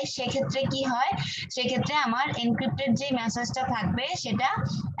মিলে যায় সেক্ষেত্রে কি হয়, সেক্ষেত্রে আমার এনক্রিপ্টেড যে মেসেজটা থাকবে সেটা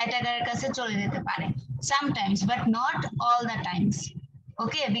অ্যাটাকারের কাছে চলে যেতে পারে sometimes, but not all the Times.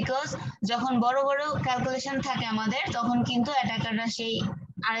 Okay, because যখন বড় বড় ক্যালকুলেশন থাকে আমাদের তখন কিন্তু অ্যাটাকাররা সেই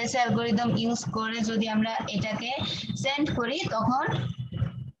আরএসএ অ্যালগরিদম ইউজ করে যদি আমরা এটাকে সেন্ড করি তখন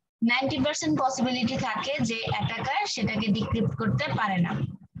 90% পসিবিলিটি থাকে যে অ্যাটাকার সেটাকে ডিক্রিপ্ট করতে পারে না।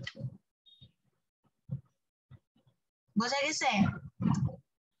 বোঝা গেছে?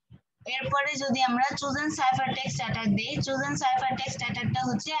 এরপরে যদি আমরা চুজেন সাইফার টেক্সট অ্যাটাক দিই, চুজেন সাইফার টেক্সট অ্যাটাকটা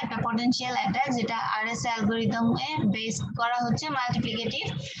হচ্ছে একটা পটেনশিয়াল অ্যাটাক যেটা আরএসএ অ্যালগরিদমে বেস করা হচ্ছে মাল্টিপ্লিকেটিভ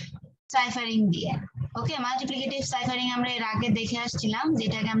সাইফারিং দিয়ে। ওকে, মাল্টিপ্লিকেটিভ সাইফারিং আমরা এর আগে দেখে আসছিলাম,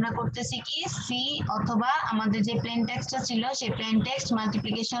 যেটাকে আমরা করতেছি কি সি অথবা আমাদের যে প্লেন টেক্সটটা ছিল সেই প্লেন টেক্সট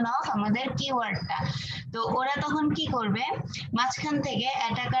মাল্টিপ্লিকেশন অফ আমাদের কিওয়ার্ডটা। তো ওরা তখন কি করবে, মাঝখান থেকে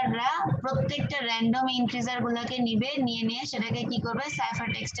অ্যাটাকাররা প্রত্যেকটা র্যান্ডম ইন্টিজার গুলোকে নিয়ে সেটাকে কি করবে, সাইফার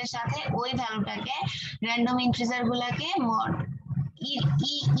টেক্সটের সাথে ওই ভ্যালুটাকে র্যান্ডম ইন্টিজার গুলাকে মড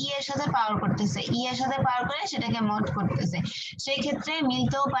ই এর সাথে পাওয়ার করতেছে, এর সাথে পাওয়ার করে সেটাকে মড করতেছে। সেই ক্ষেত্রে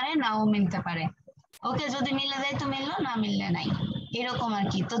মিলতেও পারে, নাও মিলতে পারে। ওকে, যদি মিলে যায় তো মিললো, না মিললে নাই, এরকম আর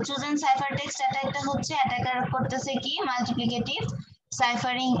কি। তো চুজেন সাইফার টেক্সট অ্যাটাকটা হচ্ছে অ্যাটাকার করতেছে কি মাল্টিপ্লিকেটিভ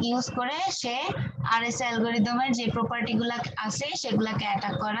সাইফারিং ইউজ করে সে আরএসএ অ্যালগরিদমের যে প্রপার্টি গুলা আছে সেগুলাকে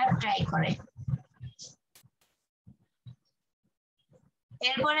অ্যাটাক করার ট্রাই করে।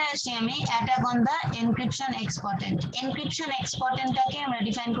 এরপরে আসি আমি attack on the encryption এক্সপোর্টেন্ট। Encryption এক্সপোর্টেন্টটাকে আমরা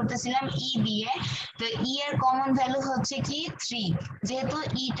ডিফাইন করতেছিলাম ই দিয়ে। তো ই এর কমন ভ্যালু হচ্ছে কি 3, যেহেতু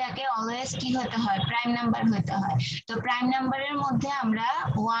ইটাকে অলওয়েজ কি হতে হয়, প্রাইম নাম্বার হতে হয়। তো প্রাইম নাম্বারের মধ্যে আমরা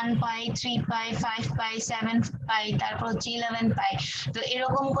 1 পাই, 3 পাই, 5 পাই, 7 পাই, তারপর হচ্ছে 11 পাই। তো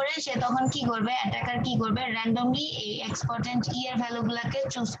এরকম করে সে তখন কি করবে, অ্যাটাকার কি করবে, র্যান্ডমলি এই এক্সপোর্টেন্ট ই এর ভ্যালুগুলোকে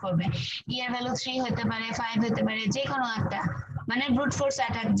চুজ করবে। ই এর ভ্যালু 3 হতে পারে, 5 হতে পারে, যে কোনো একটা, মানে ব্রুট ফোর্স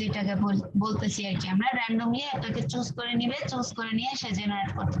অ্যাটাক যেটাকে বলতেছি আর কি। আমরা র্যান্ডমলি একটাকে চুজ করে নিয়ে সে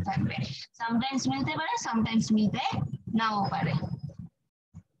জেনারেট করতে থাকবে। সামটাইমস মিলতে পারে, সামটাইমস মিলতে নাও পারে।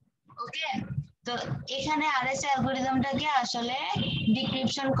 ওকে, তো এখানে আরএসএ অ্যালগরিদমটাকে আসলে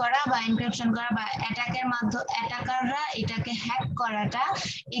ডিক্রিপশন করা বা এনক্রিপশন করা বা অ্যাটাকের মাধ্যমে অ্যাটাকাররা এটাকে হ্যাক করাটা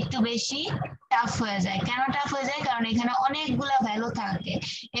একটু বেশি টাফ হয়ে যায়। কেন টাফ হয়ে যায়, কারণ এখানে অনেকগুলা ভ্যালু থাকে।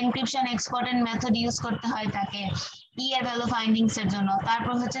 এনক্রিপশন এক্সপোর্টেন্ট মেথড ইউজ করতে হয় তাকে ই এর ভ্যালু ফাইন্ডিংস এর জন্য।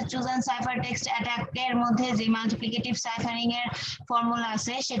 তারপর হচ্ছে চুজেন সাইফার টেক্সট অ্যাটাকের মধ্যে যে মাল্টিপ্লিকেটিভ সাইফারিং এর ফর্মুলা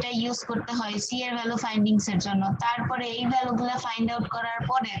আছে সেটা ইউজ করতে হয় সি এর ভ্যালু ফাইন্ডিংস এর জন্য। তারপরে এই ভ্যালুগুলো ফাইন্ড আউট করার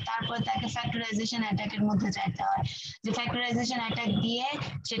পরে তারপরে তাকে ফ্যাক্টরাইজেশন অ্যাটাকের মধ্যে যাইতে হয়, যে ফ্যাক্টরাইজেশন অ্যাটাক দিয়ে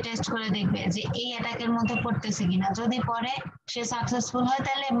সে টেস্ট করে দেখবে যে এই অ্যাটাকের মধ্যে পড়তেছে কিনা। যদি পরে সে সাকসেসফুল হয়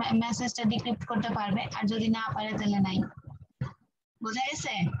তাহলে মেসেজটা ডিক্রিপ্ট করতে পারবে, আর যদি না পারে তাহলে নাই। বোঝা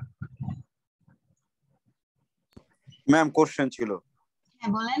গেছে? ম্যাম কোশ্চেন ছিল।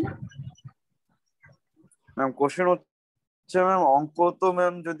 হ্যাঁ বলেন। ম্যাম কোশ্চেন হচ্ছে ম্যাম অঙ্ক তো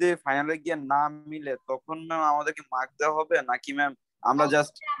ম্যাম যদি ফাইনালে গিয়ে না মিলে তখন ম্যাম আমাদেরকে মার্ক দেওয়া হবে নাকি ম্যাম আমরা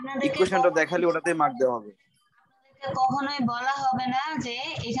জাস্ট ইকুয়েশনটা দেখালি ওটাতেই মার্ক দেওয়া হবে? কখনোই বলা হবে না যে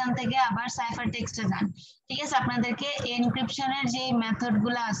এখান থেকে আবার সাইফার টেক্সটে যান। ঠিক আছে, আপনাদেরকে এনক্রিপশনের যে মেথড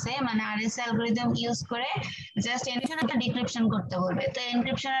গুলো আছে মানে আরএসএ অ্যালগরিদম ইউজ করে জাস্ট এনক্রিপশনটা ডিক্রিপশন করতে বলবে। তো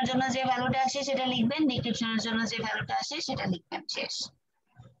এনক্রিপশনের জন্য যে ভ্যালুটা আসে সেটা লিখবেন, ডিক্রিপশনের জন্য যে ভ্যালুটা আসে সেটা লিখবেন, শেষ।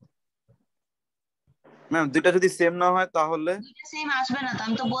 ম্যাম দুইটা যদি সেম না হয় তাহলে? দুইটা সেম আসবে না তো,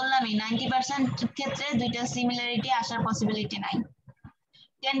 আমি তো বললামই 90% ক্ষেত্রে দুইটা সিমিলারিটি আসার পসিবিলিটি নাই।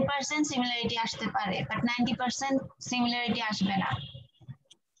 10% সিমিলারিটি আসতে পারে, বাট 90% সিমিলারিটি আসবে না।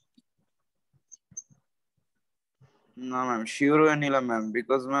 না ম্যাম শিওর হয়ে নিলাম ম্যাম,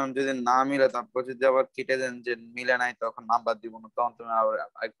 বিকজ ম্যাম যদি না মিলে তারপর যদি আবার কেটে দেন যে মিলে নাই তখন নাম্বার দিব না, তখন তুমি আবার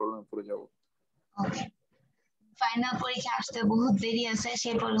এক প্রবলেমে পড়ে যাবো। ওকে, ফাইনাল পরীক্ষা আসতে বহুত দেরি আছে,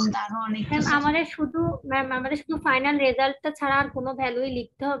 সেই পর্যন্ত আরো অনেক ম্যাম কিছু। আমাদের শুধু ফাইনাল রেজাল্টটা ছাড়া আর কোনো ভ্যালুই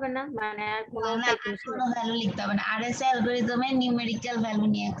লিখতে হবে না, মানে আর কোনো ক্যালকুলেশন কোনো ভ্যালু লিখতে হবে না। আরএসএ অ্যালগরিদমে নিউমেরিক্যাল ভ্যালু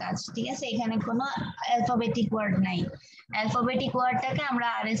নিয়ে কাজ, ঠিক আছে? এখানে কোনো অ্যালফাবেটিক ওয়ার্ড নাই। অ্যালফাবেটিক ওয়ার্ডটাকে আমরা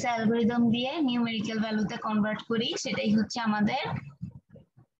আরএসএ অ্যালগরিদম দিয়ে নিউমেরিক্যাল ভ্যালুতে কনভার্ট করি, সেটাই হচ্ছে আমাদের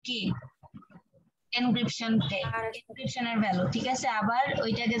কি এনক্রিপশনের ভ্যালু। ঠিক আছে, আবার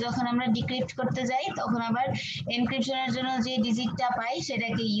ওইটাকে যখন আমরা ডিক্রিপ্ট করতে যাই তখন আবার এনক্রিপশনের জন্য যে ডিজিটটা পাই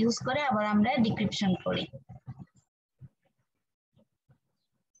সেটাকে ইউজ করে আবার আমরা ডিক্রিপশন করি।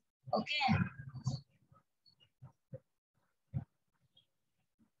 ওকে,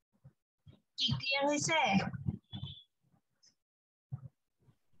 কি ক্লিয়ার হয়েছে?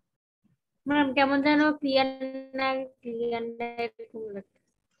 ম্যাম কেমন যেন ক্লিয়ার না এরকম লাগছে।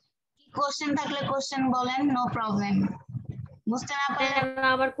 কোশ্চেন থাকলে কোশ্চেন বলেন, নো প্রবলেম। বুঝতে না পারলে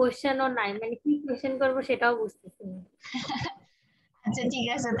আবার কোশ্চেনও নাই, মানে কি কোশ্চেন করবো সেটাও বুঝতেছি না। আচ্ছা ঠিক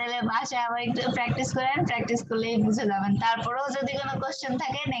আছে, তাহলে বাসায় আবার একটু প্র্যাকটিস করেন, প্র্যাকটিস করলেই বুঝে যাবেন। তারপরেও যদি কোনো কোশ্চেন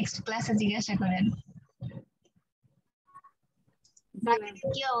থাকে নেক্সট ক্লাসে জিজ্ঞাসা করেন। বাকিদের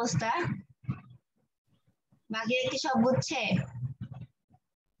কি অবস্থা? বাকিরা কি সব বুঝছে?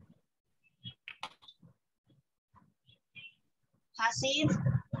 হাসিব,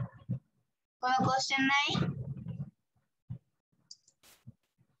 কোনো কোশ্চেন নাই?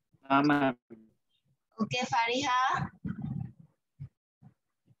 ওকে, ফারিহা?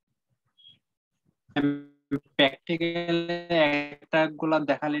 প্র্যাকটিক্যালে একটা গুলা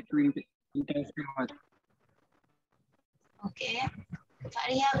দেখালে একটু ইন্টারেস্টিং হয়। ওকে,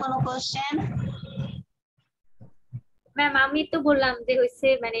 ফারিহা কোনো কোশ্চেন? ম্যাম আমি তো বললাম যে হইছে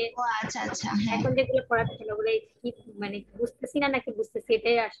মানে ও আচ্ছা আচ্ছা, হ্যাঁ এখন যেগুলো পড়াচ্ছেন ওগুলো কি মানে বুঝতেছি না নাকি বুঝতেছি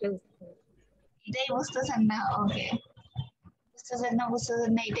এটাই আসলে বুঝতে এটাই বুঝতেছেন না, ওকে বুঝতেছেন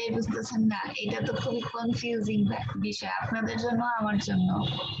না এটাই বুঝতেছেন না, এটা তো খুবই কনফিউজিং বিষয় আপনাদের জন্য আমার জন্য।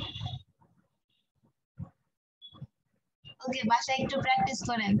 ওকে, বাসায় একটু প্র্যাকটিস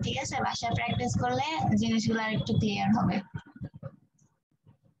করেন, ঠিক আছে? বাসায় প্র্যাকটিস করলে জিনিসগুলো আর একটু ক্লিয়ার হবে।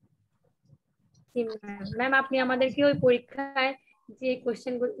 ম্যাম আপনি আমাদেরকে ওই পরীক্ষায় যে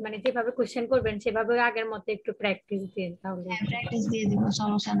কোশ্চেন মানে যেভাবে কোশ্চেন করবেন সেভাবে আগের মতো একটু প্র্যাকটিস দিন তাহলে। হ্যাঁ প্র্যাকটিস দিয়ে দিব,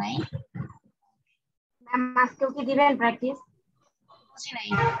 সমস্যা নাই। ম্যাম আজকেও কি দিবেন প্র্যাকটিস? বুঝি নাই।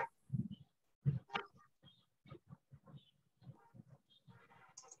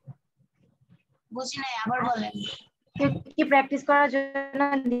 বুঝি নাই, আবার বলেন। কি প্র্যাকটিস করার জন্য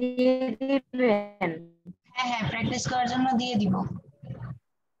দিয়ে দিবেন? হ্যাঁ হ্যাঁ, প্র্যাকটিস করার জন্য দিয়ে দিব।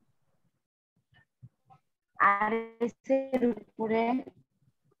 আর এর উপরে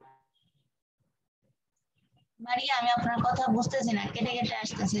মারিয়া, আমি আপনার কথা বুঝতেছি না, কেটে কেটে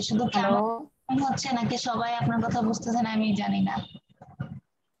আসতেছে, শুধু কি হ্যালো আমার হচ্ছে নাকি সবাই আপনার কথা বুঝতেছে না আমি জানি না,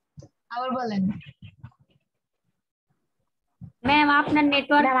 আবার বলেন। ম্যাম আপনার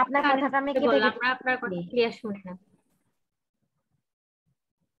নেটওয়ার্ক ম্যাম আপনার কথাটা আমি কেটে বললাম কেটে আমরা আপনার কথা ক্লিয়ার শুনি না।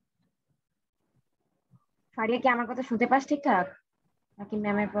 ফারিয়া কি আমার কথা শুনতে পাস ঠিকঠাক নাকি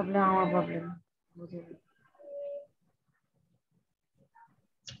ম্যামের প্রবলেম আমার প্রবলেম?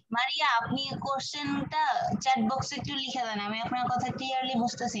 মারিয়া, আপনি কোশ্চেনটা চ্যাট বক্সে একটু লিখে দেন, আমি আপনার কথা ক্লিয়ারলি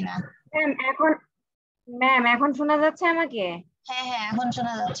বুঝতেছি না। ম্যাম এখন শোনা যাচ্ছে আমাকে? হ্যাঁ হ্যাঁ, এখন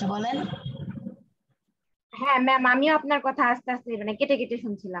শোনা যাচ্ছে, বলেন। হ্যাঁ ম্যাম, আমিও আপনার কথা আস্তে আস্তে মানে কেটে কেটে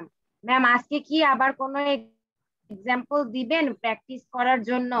শুনছিলাম। ম্যাম আজকে কি আবার কোনো এক্সাম্পল দিবেন প্র্যাকটিস করার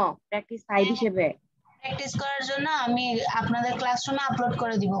জন্য, প্র্যাকটিস ফাইল হিসেবে? প্র্যাকটিস করার জন্য আমি আপনাদের ক্লাসরুমে আপলোড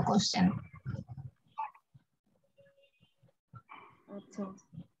করে দিব কোশ্চেন। আচ্ছা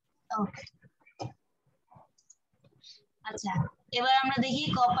ওকে, আচ্ছা এবার আমরা দেখি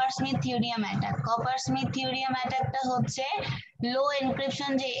copper Smith theorem attack. Copper Smith theorem অ্যাটাকটা হচ্ছে লো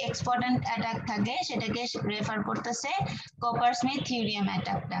এনক্রিপশন যে এক্সপোর্টেন্ট অ্যাটাক থাকে সেটাকে রেফার করতেছে কপার স্মিথ থিওরিয়াম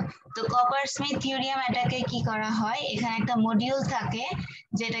অ্যাটাকটা। তো কপার স্মিথ থিওরিয়াম অ্যাটাকে কি করা হয়, এখানে একটা মডিউল থাকে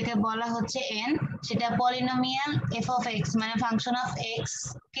যেটাকে বলা হচ্ছে এন, সেটা পলিনোমিয়াল এফ অফ এক্স মানে function of x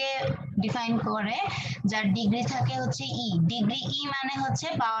K define করে, যার ডিগ্রি থাকে হচ্ছে ই, ডিগ্রি ই মানে হচ্ছে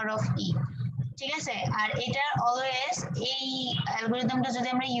পাওয়ার অফ ই, ঠিক আছে? আর এটা অলওয়েজ এই অ্যালগরিদমটা যদি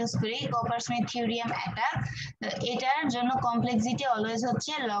আমরা ইউজ করি কপার স্মিথ থিওরিয়াম অ্যাটাক, এটার জন্য কমপ্লেক্সিটি অলওয়েজ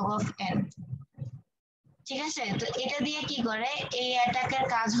হচ্ছে লগ অফ এন, ঠিক আছে? তো এটা দিয়ে কি করে, এই অ্যাটাকের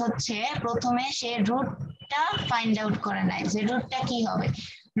কাজ হচ্ছে প্রথমে সে রুটটা ফাইন্ড আউট করে নেয়, যে রুটটা কি হবে,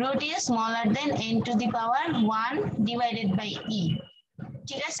 root is smaller then n to the power 1 divided by e,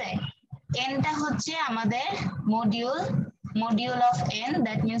 ঠিক আছে? এনটা হচ্ছে আমাদের module of N,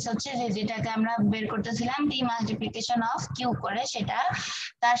 that means হচ্ছে যে যেটাকে আমরা বের করতেছিলাম টি মাল্টিপ্লিকেশন অফ কিউ করে, সেটা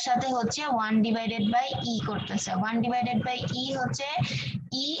তার সাথে হচ্ছে 1 ডিভাইডেড বাই ই করতেছে। 1 ডিভাইডেড বাই ই হচ্ছে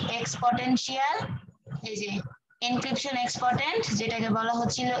ই এক্সপোনেনশিয়াল, এই যে এনক্রিপশন এক্সপোর্টেন্ট যেটাকে বলা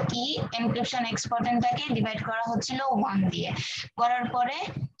হচ্ছিল ই, এনক্রিপশন এক্সপোর্টেন্টটাকে ডিভাইড করা হচ্ছিল 1 দিয়ে, করার পরে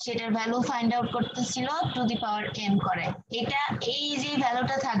সেটার ভ্যালু ফাইন্ড আউট করতেছিল টু দি পাওয়ার n করে। এটা এই যে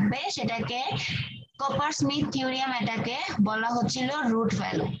ভ্যালুটা থাকবে সেটাকে কপার স্মিথ থিওরিয়াম এটাকে বলা হচ্ছিল রুট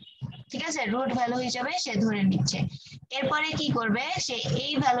ভ্যালু, ঠিক আছে? রুট ভ্যালু হিসেবে সে ধরে নিচ্ছে। এরপরে কি করবে, সে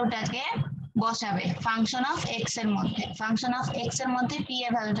এই ভ্যালুটাকে বসাবে ফাংশন অফ এক্স এর মধ্যে, ফাংশন অফ এক্স এর মধ্যে পি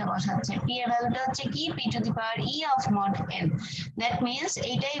এর ভ্যালুটা বসাচ্ছে, পি এর ভ্যালুটা হচ্ছে কি, P to the power E of mod N, that means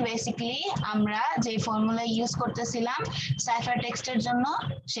এইটাই বেসিক্যালি আমরা যে ফর্মুলা ইউজ করতেছিলাম সাইফার টেক্সটের জন্য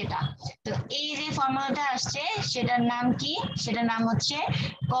সেটা। তো এই যে ফর্মুলাটা আসছে সেটার নাম কি, সেটার নাম হচ্ছে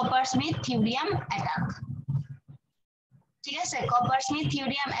কপার স্মিথ থিওরিয়াম অ্যাটাক, ঠিক আছে? কপার স্মিথ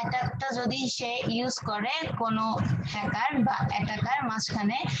থিওরিয়াম অ্যাটাকটা যদি সে ইউজ করে কোনো হ্যাকার বা অ্যাটাকার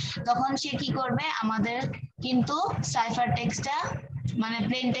মাঝখানে, তখন সে কি করবে, আমাদের কিন্তু সাইফার টেক্সটটা মানে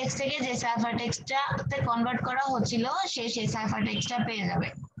প্লেন টেক্সট থেকে যে সাইফার টেক্সটটাতে কনভার্ট করা হচ্ছিল সে সেই সাইফার টেক্সটটা পেয়ে যাবে,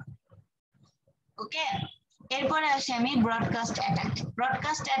 ওকে? এরপরে আসি আমি ব্রডকাস্ট অ্যাটাক।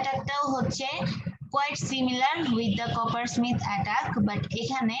 ব্রডকাস্ট অ্যাটাকটাও হচ্ছে quite similar with the copper Smith attack, but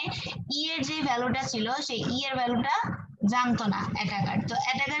এখানে ই এর যে ভ্যালুটা ছিল সেই ই এর ভ্যালুটা জানতো না অ্যাটাকার। তো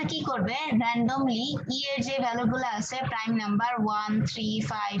অ্যাটাকার কি করবে, র্যান্ডমলি ই এর যে ভ্যালুগুলো আছে প্রাইম নাম্বার 1 3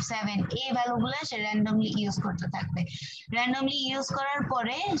 5 7 এই ভ্যালুগুলো সে র্যান্ডমলি ইউজ করতে থাকবে। র্যান্ডমলি ইউজ করার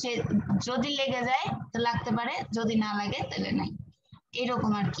পরে সে যদি লেগে যায় তো লাগতে পারে, যদি না লাগে তাহলে নাই,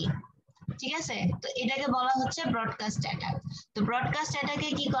 এরকম আর কি, ঠিক আছে? তো এটাকে বলা হচ্ছে ব্রডকাস্ট অ্যাটাক। তো ব্রডকাস্ট অ্যাটাকে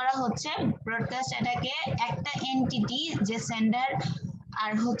কি করা হচ্ছে, ব্রডকাস্ট অ্যাটাকে একটা এন্টিটি যে সেন্ডার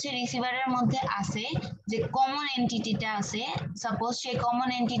আর হচ্ছে রিসিভারের মধ্যে আছে যে কমন এন্টিটিটা আছে, সাপোজ সেই কমন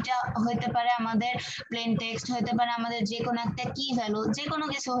এন্টিটিটা হইতে পারে আমাদের প্লেন টেক্সট, হইতে পারে আমাদের যে কোনো একটা কি ভ্যালু, যে কোনো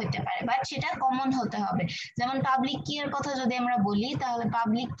কিছু হইতে পারে, বাট সেটা কমন হতে হবে। যেমন পাবলিক কি এর কথা যদি আমরা বলি, তাহলে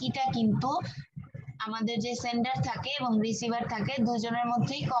পাবলিক কিটা কিন্তু আমাদের যে সেন্ডার থাকে এবং রিসিভার থাকে দুজনের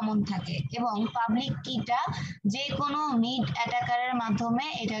মধ্যেই কমন থাকে, এবং পাবলিক কিটা যে কোনো মিড অ্যাটাকারের মাধ্যমে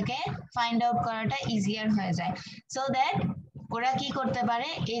এটাকে ফাইন্ড আউট করাটা ইজিয়ার হয়ে যায়। সো দ্যাট ওরা কি করতে পারে,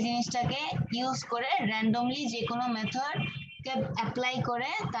 এই জিনিসটাকে ইউজ করে র্যান্ডমলি যে কোনো মেথডকে অ্যাপ্লাই করে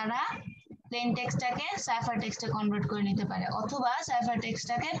তারা প্লেন টেক্সটটাকে সাইফার টেক্সটে কনভার্ট করে নিতে পারে, অথবা সাইফার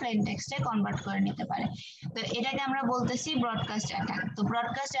টেক্সটটাকে প্লেন টেক্সটে কনভার্ট করে নিতে পারে। তো এটাকে আমরা বলতেছি ব্রডকাস্ট অ্যাটাক। তো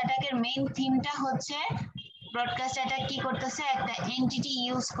ব্রডকাস্ট অ্যাটাকের মেইন থিমটা হচ্ছে ব্রডকাস্ট অ্যাটাক কি করতেছে, একটা এন্টিটি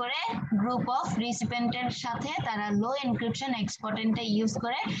ইউজ করে গ্রুপ অফ রিসিপিয়েন্টের সাথে তারা লো এনক্রিপশন এক্সপোর্টেন্টটা ইউজ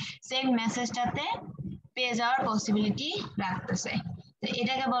করে সেম মেসেজটাতে পেয়ে যাওয়ার পসিবিলিটি রাখতেছে। তো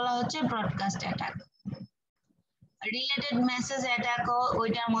এটাকে বলা হচ্ছে ব্রডকাস্ট অ্যাটাক। রিলেটেড মেসেজ অ্যাটাকও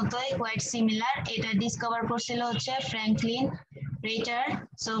ওইটার মতোই কোয়াইট সিমিলার। এটা ডিসকভার করছিল হচ্ছে ফ্র্যাঙ্কলিন রেটার।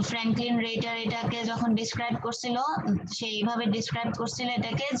 সো ফ্র্যাঙ্কলিন রেটার এটাকে যখন ডিসক্রাইব করছিল, সেইভাবে ডিসক্রাইব করছিল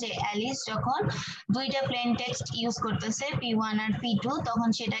এটাকে যে অ্যালিস যখন দুইটা প্লেন টেক্সট ইউজ করতেছে P1 আর P2, তখন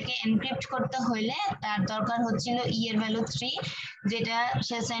সেটাকে এনক্রিপ্ট করতে হইলে তার দরকার হচ্ছিল ই এর ভ্যালু 3, যেটা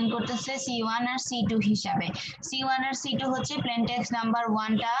সে সেন্ড করতেছে C1 আর C2 হিসাবে। C1 আর C2 হচ্ছে প্লেন টেক্সট নাম্বার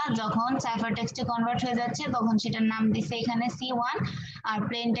 1টা যখন সাইফার টেক্সটে কনভার্ট হয়ে যাচ্ছে তখন সেটার নাম দিছে এখানে C1, আর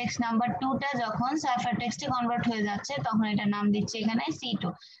প্লেন টেক্সট নাম্বার 2টা যখন সাইফার টেক্সটে কনভার্ট হয়ে যাচ্ছে তখন এটার নাম দিচ্ছে এখানে C2।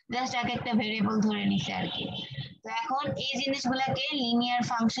 জাস্ট এক একটা ভেরিয়েবল ধরে নিছে আর কি। তো এখন এই জিনিসগুলোকে লিনিয়ার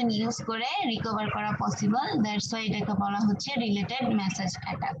ফাংশন ইউজ করে রিকভার করা পসিবল, দ্যাটস ওয়াই এটাকে বলা হচ্ছে রিলেটেড মেসেজ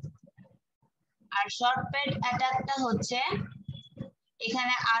অ্যাটাক। আর শর্টকাট অ্যাটাকটা হচ্ছে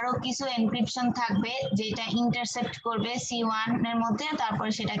এখানে আরো কিছু এনক্রিপশন থাকবে যেটা ইন্টারসেপ্ট করবে C1 এর মধ্যে,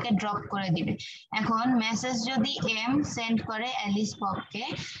 তারপরে সেটাকে ড্রপ করে দিবে। এখন মেসেজ যদি M সেন্ড করে অ্যালিস পপকে,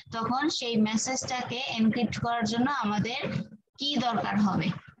 তখন সেই মেসেজটাকে এনক্রিপ্ট করার জন্য আমাদের কি দরকার হবে,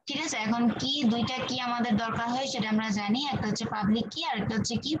 ঠিক আছে? এখন কি দুইটা কি আমাদের দরকার হয় সেটা আমরা জানি, একটা হচ্ছে পাবলিক কি আর একটা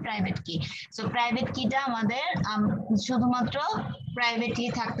হচ্ছে কি প্রাইভেট কি। সো প্রাইভেট কিটা আমাদের শুধুমাত্র প্রাইভেটলি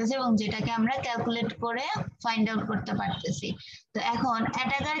থাকতেছে এবং যেটাকে আমরা ক্যালকুলেট করে ফাইন্ড আউট করতে পারতেছি। তো এখন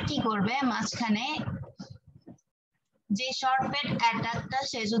অ্যাটাকার কি করবে, মাঝখানে যে শর্টপ্যাড অ্যাটাকটা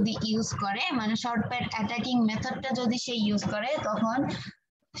সে যদি ইউজ করে, মানে শর্টপ্যাড অ্যাটাকিং মেথডটা যদি সে ইউজ করে, তখন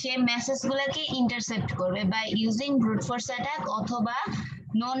সে মেসেজগুলোকে ইন্টারসেপ্ট করবে by using brute force attack অথবা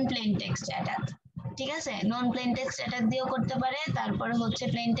নন প্লেন টেক্সট অ্যাটাক। ঠিক আছে, নন প্লেন টেক্সট অ্যাটাক দিয়েও করতে পারে, তারপরে হচ্ছে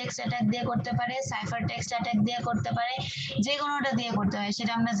প্লেন টেক্সট অ্যাটাক দিয়ে করতে পারে, সাইফার টেক্সট অ্যাটাক দিয়ে করতে পারে, যে কোনোটা দিয়ে করতে পারে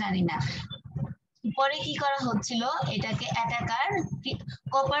সেটা আমরা জানি না। পরে কি করা হচ্ছিল, এটাকে অ্যাটাকার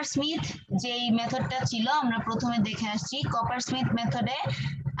কপার স্মিথ যেই মেথডটা ছিল আমরা প্রথমে দেখে আসছি, কপার স্মিথ মেথডে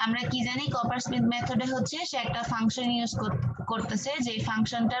আমরা কি জানি, কপার স্মিথ মেথডে হচ্ছে সে একটা ফাংশন ইউজ করতেছে, যে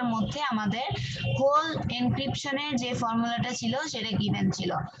ফাংশনটার মধ্যে আমাদের হোল এনক্রিপশনের যে ফর্মুলাটা ছিল সেটা গিভেন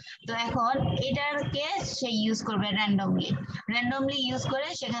ছিল। তো এখন এটাকে সে ইউজ করবে র্যান্ডমলি ইউজ করে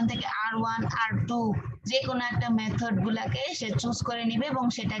সেখান থেকে R1 R2 যে কোনো একটা মেথড গুলাকে সে চুজ করে নিবে এবং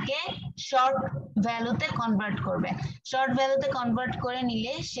সেটাকে শর্ট ভ্যালুতে কনভার্ট করবে। শর্ট ভ্যালুতে কনভার্ট করে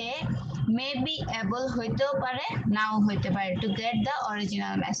নিলে সে মেবি এবল হইতেও পারে নাও হইতে পারে to get the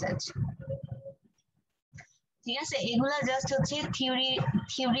original message. ঠিক আছে, এগুলা জাস্ট হচ্ছে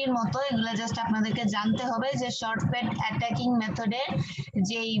থিওরির মতো, এগুলা জাস্ট আপনাদেরকে জানতে হবে যে শর্টকাট অ্যাটাকিং মেথডের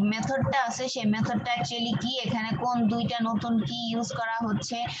যেই মেথডটা আছে সেই মেথডটা অ্যাকচুয়ালি কি, এখানে কোন দুইটা নতুন কি ইউজ করা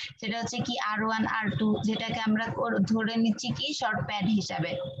হচ্ছে, সেটা হচ্ছে কি R1 R2, যেটাকে আমরা ধরে নিচ্ছি কি শর্টপ্যাড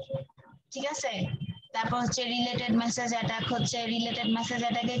হিসাবে। ঠিক আছে, তারপর হচ্ছে রিলেটেড মেসেজ অ্যাটাক। হচ্ছে রিলেটেড মেসেজ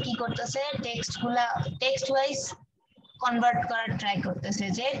অ্যাটাকে কি করতেছে, টেক্সট ওয়াইজ কনভার্ট করার ট্রাই করতেছে,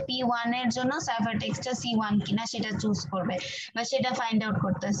 যে P1 এর জন্য সাইফার টেক্সটটা C1 কিনা সেটা চুজ করবে বা সেটা ফাইন্ড আউট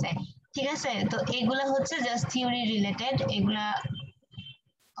করতেছে। ঠিক আছে, তো এগুলা হচ্ছে জাস্ট থিওরি রিলেটেড, এগুলা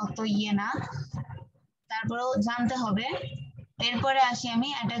অত না, তারপরেও জানতে হবে। এরপরে আসি আমি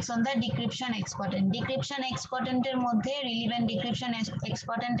attacks on the decryption এক্সপোর্টেন্ট। Decryption এক্সপোর্টেন্টের মধ্যে রিলিভেন্ট ডিক্রিপশন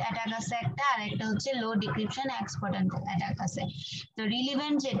এক্সপোর্টেন্ট অ্যাটাক আছে একটা, আর একটা হচ্ছে লো ডিক্রিপশন এক্সপোর্টেন্ট অ্যাটাক আছে। তো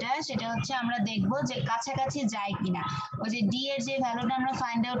রিলিভেন্ট যেটা, সেটা হচ্ছে আমরা দেখব যে কাছাকাছি যায় কিনা, ওই যে ডি এর যে ভ্যালুটা আমরা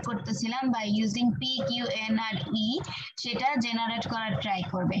ফাইন্ড আউট করতেছিলাম by using P Q N R E, সেটা জেনারেট করার ট্রাই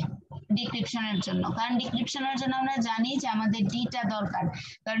করবে ডিক্রিপশনের জন্য। কারণ ডিক্রিপশনের জন্য আমরা জানি যে আমাদের ডিটা দরকার,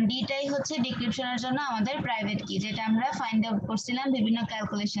 কারণ ডিটাই হচ্ছে ডিক্রিপশনের জন্য আমাদের প্রাইভেট কি, যেটা আমরা ফাইন্ড আউট করছিলাম বিভিন্ন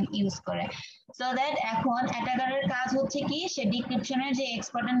ক্যালকুলেশন ইউজ করে। সো দ্যাট এখন অ্যাটাকারের কাজ হচ্ছে কি, সে ডিক্রিপশনের যে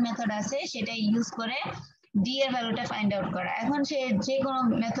এক্সপোর্টেন্ট মেথড আছে সেটা ইউজ করে ডি এর ভ্যালুটা ফাইন্ড আউট করা। এখন সে যে কোনো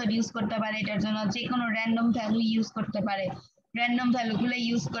মেথড ইউজ করতে পারে, এটার জন্য যে কোনো র্যান্ডম ভ্যালু ইউজ করতে পারে, র্যান্ডম ভ্যালুগুলো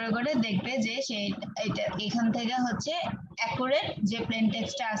ইউজ করে করে দেখবে যে সে এটা এখান থেকে হচ্ছে অ্যাকুরেট যে প্লেন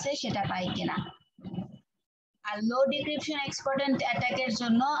টেক্সটটা আছে সেটা পাই কিনা। আর লো ডিক্রিপশন এক্সপোর্টেন্ট অ্যাটাকের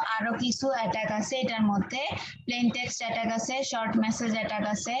জন্য আরো কিছু অ্যাটাক আছে, এটার মধ্যে প্লেন টেক্সট অ্যাটাক আছে, শর্ট মেসেজ অ্যাটাক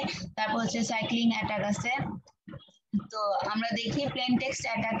আছে, তারপর হচ্ছে সাইক্লিং অ্যাটাক আছে। তো আমরা দেখি প্লেন টেক্সট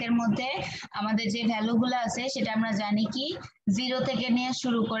অ্যাটাকের মধ্যে আমাদের যে ভ্যালুগুলো আছে সেটা আমরা জানি কি 0 থেকে নিয়ে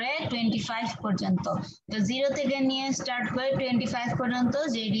শুরু করে 25 পর্যন্ত। তো 0 থেকে নিয়ে স্টার্ট করে 25 পর্যন্ত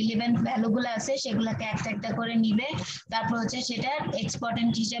যে রিলেভেন্ট ভ্যালুগুলো আছে সেগুলোকে একটা একটা করে নিবে, তারপর হচ্ছে সেটা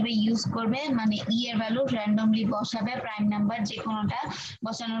এক্সপোর্টেন্ট হিসেবে ইউজ করবে, মানে ই এর ভ্যালু র্যান্ডমলি বসাবে, প্রাইম নাম্বার যে কোনোটা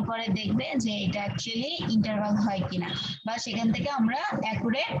বসানোর পরে দেখবে যে এটা অ্যাকচুয়ালি ইন্টারভাল হয় কিনা, বা সেখান থেকে আমরা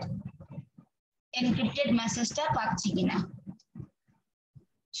অ্যাকুরেট এনক্রিপ্টেড মেসেজটা পাচ্ছি কিনা।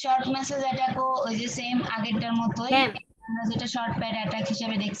 শর্ট মেসেজ অ্যাটাকও ওই যে সেম আগেরটার মতোই, আমরা যেটা শর্ট প্যাড অ্যাটাক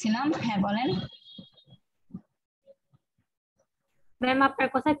হিসেবে দেখছিলাম। হ্যাঁ বলেন ম্যাম, আপনার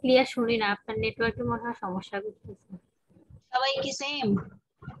কথা ক্লিয়ার শুনি না, আপনার নেটওয়ার্কে মনে হয় সমস্যা করতেছে। সবাই কি সেম?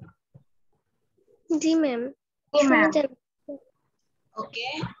 জি ম্যাম। ওকে,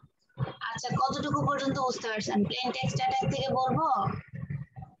 আচ্ছা কতটুকু পর্যন্ত বুঝতে পারছেন? প্লেন টেক্সট অ্যাটাক থেকে বলবো?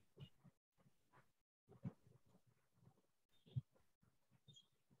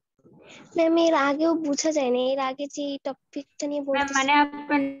 ম্যাম এর আগেও বোঝা যায় না, এর আগে যে টপিকটা নিয়ে ম্যাম বলতেছি। মানে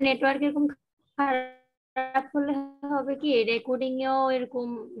আপনার নেটওয়ার্ক এরকম খারাপ হলে হবে কি রেকর্ডিং এও এরকম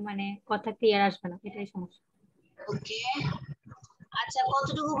মানে কথা ক্লিয়ার আসবে না, এটাই সমস্যা। ওকে, আচ্ছা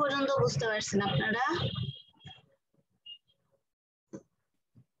কতটুকু পর্যন্ত বুঝতে পারছেন আপনারা?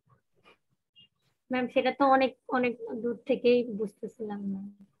 ম্যাম সেটা তো অনেক অনেক দূর থেকেই বুঝতেছিলাম না,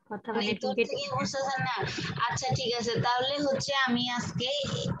 কথা মানে অনেক একটু দূর কেটে থেকে বুঝতেছেন না? আচ্ছা ঠিক আছে, তাহলে হচ্ছে আমি আজকে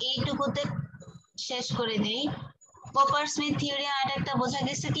এইটুকুতে শেষ করে দেই। কপার স্মিথ থিওরিয়াম অ্যাটাকটা বোঝা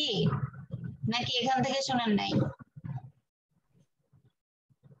গেছে কি, নাকি এখান থেকে শুনেন নাই?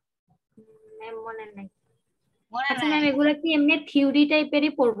 ম্যাম মনে নাই। মনে আচ্ছা নাই? ম্যাম এগুলা কি এমনি থিওরি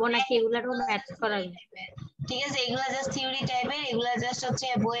টাইপেরই পড়বো নাকি এগুলারও ম্যাথ করাবে? ঠিক আছে, এগুলা জাস্ট থিওরি টাইপের, এগুলা জাস্ট হচ্ছে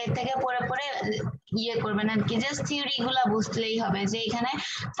বইয়ের থেকে পড়ে পড়ে ইয়ে করবেন আর কি, জাস্ট থিওরি গুলা বুঝলেই হবে যে এখানে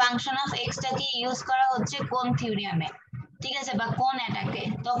ফাংশন অফ এক্সটাকে ইউজ করা হচ্ছে কোন থিওরিয়ামে, ঠিক আছে, বা কোন অ্যাটাকে,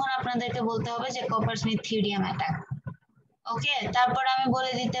 তখন আপনাদেরকে বলতে হবে যে কপার স্মিথ থিওরিয়াম অ্যাটাক। ওকে, তারপর আমি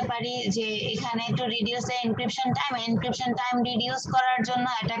বলে দিতে পারি যে এখানে একটু reduce the encryption time reduce করার জন্য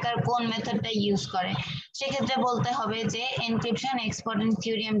অ্যাটাকার কোন মেথডটা ইউজ করে, সেক্ষেত্রে বলতে হবে যে এনক্রিপশন এক্সপোর্টেন্ট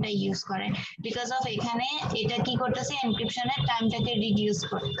থিওরিয়ামটা ইউজ করে, বিকজ অফ এখানে এটা কি করতেছে, এনক্রিপশনের টাইমটাকে রিডিউস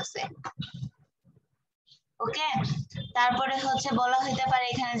করতেছে। ওকে, তারপরে হচ্ছে বলা হইতে পারে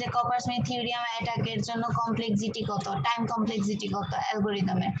এখানে যে কপার স্মিথ থিওরিয়াম অ্যাটাকের জন্য কমপ্লেক্সিটি কত, টাইম কমপ্লেক্সিটি কত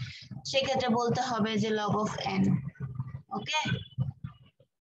অ্যালগরিদমের, সেক্ষেত্রে বলতে হবে যে লগ অফ এন। ওকে,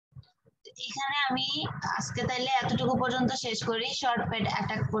 এখানে আমি আজকে তাইলে এতটুকু পর্যন্ত শেষ করি, শর্ট প্যাড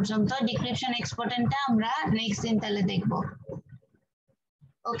অ্যাটাক পর্যন্ত। ডিক্রিপশন এক্সপোর্টেন্টটা আমরা নেক্সট দিন তাহলে দেখব।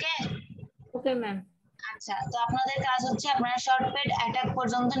 ওকে ওকে ম্যাম। আচ্ছা, তো আপনাদের কাজ হচ্ছে আপনারা শর্ট প্যাড অ্যাটাক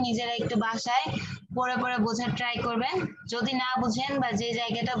পর্যন্ত নিজেরা একটু বাসায় পড়ে পড়ে বোঝার ট্রাই করবেন, যদি না বুঝেন বা যে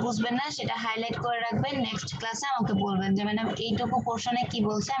জায়গাটা বুঝবেন না সেটা হাইলাইট করে রাখবেন, নেক্সট ক্লাসে আমাকে বলবেন যে ম্যাডাম এইটুকু পোর্শনে কি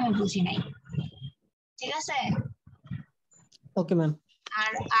বলছে আমি বুঝি নাই, ঠিক আছে? Okay ma'am.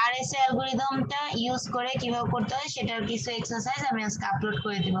 আর আরএসএ অ্যালগরিদমটা ইউজ করে কিভাবে করতে হয় সেটার কিছু এক্সারসাইজ আমি আজকে আপলোড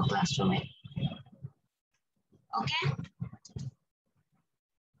করে দিব ক্লাসরুমে। ওকে,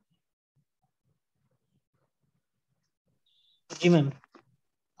 জি ম্যাম।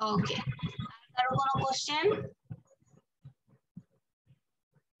 ওকে, কারো কোনো কোশ্চেন?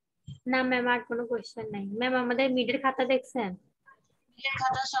 না ম্যাম আর কোনো কোশ্চেন নাই। ম্যাম আমাদের মিডের খাতা দেখছেন? মিডের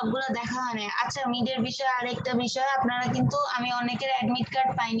খাতা সবগুলো দেখা হয় না। আচ্ছা মিডের বিষয়ে আরেকটা বিষয়, আপনারা কিন্তু আমি অনেকের অ্যাডমিট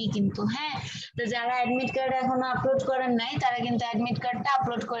কার্ড পাইনি কিন্তু, হ্যাঁ, তো যারা অ্যাডমিট কার্ড এখনো আপলোড করেন নাই তারা কিন্তু অ্যাডমিট কার্ডটা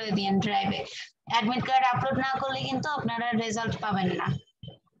আপলোড করে দিয়েন ড্রাইভে। অ্যাডমিট কার্ড আপলোড না করলে কিন্তু আপনারা রেজাল্ট পাবেন না,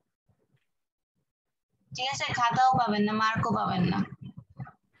 ঠিক আছে? খাতাও পাবেন না, মার্কও পাবেন না।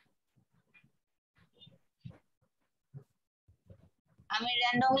 আমি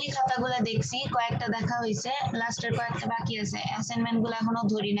র্যান্ডমলি খাতাগুলো দেখছি, কয়েকটা দেখা হয়েছে, লাস্টের কয়েকটা বাকি আছে, অ্যাসাইনমেন্ট গুলো এখনো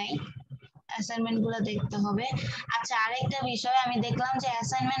ধরি নাই, অ্যাসাইনমেন্ট গুলো দেখতে হবে। আচ্ছা আরেকটা বিষয়, আমি দেখলাম যে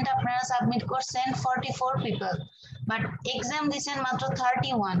অ্যাসাইনমেন্ট আপনারা সাবমিট করছেন 44 পিপল, বাট এক্সাম দিছেন মাত্র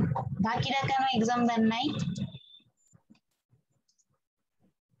 31, বাকিরা কেন এক্সাম দেন নাই?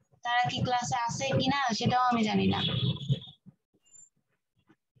 তারা কি ক্লাসে আছে কিনা সেটাও আমি জানি না।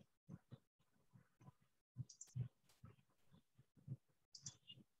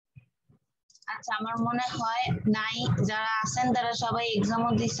 আচ্ছা আমার মনে হয় নাই, যারা আছেন তারা সবাই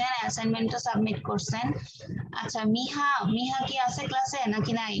এক্সামও দিচ্ছেন, অ্যাসাইনমেন্টও সাবমিট করছেন। আচ্ছা মিহা, মিহা কি আছে ক্লাসে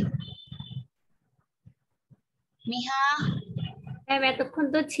নাকি নাই? মিহা ম্যাম এতক্ষণ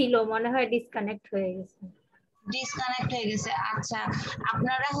তো ছিল, মনে হয় ডিসকানেক্ট হয়ে গেছে। ডিসকানেক্ট হয়ে গেছে, আচ্ছা।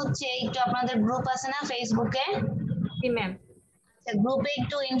 আপনারা হচ্ছে একটু আপনাদের গ্রুপ আছে না ফেসবুকে? জি ম্যাম। গ্রুপে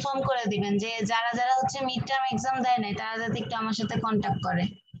একটু ইনফর্ম করে দিবেন যে যারা যারা হচ্ছে মিড টার্ম এক্সাম দেয় নাই তারা যাতে একটু আমার সাথে কন্টাক্ট করে।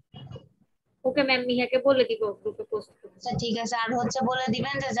 ওকে ম্যাম, মিহাকে বলে দিব গ্রুপে পোস্ট করতে। আচ্ছা ঠিক আছে, আর হচ্ছে বলে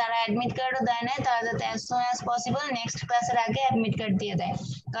দিবেন যে যারা অ্যাডমিট কার্ডও দেয় নাই তারা যাতে as soon as possible next ক্লাসের আগে অ্যাডমিট কার্ড দিয়ে দেয়,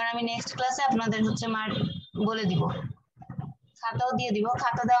 কারণ আমি নেক্সট ক্লাসে আপনাদের হচ্ছে মার্ক বলে দিব, খাতাও দিয়ে দিব।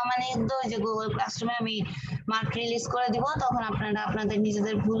 খাতা দেওয়া মানে কিন্তু ওই যে গুগল ক্লাসরুমে আমি মার্ক রিলিজ করে দিব, তখন আপনারা আপনাদের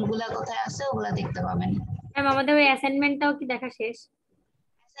নিজেদের ভুলগুলা কোথায় আছে ওগুলা দেখতে পাবেন। ম্যাম আমাদের ওই অ্যাসাইনমেন্টটাও কি দেখা শেষ?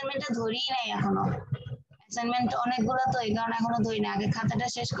 অ্যাসাইনমেন্টটা ধরিই নাই এখনো, অ্যাসাইনমেন্ট অনেকগুলো তো এই কারণে এখনো ধরি না, আগে খাতাটা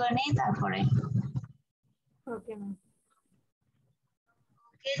শেষ করে নেই তারপরে। Okay ma'am.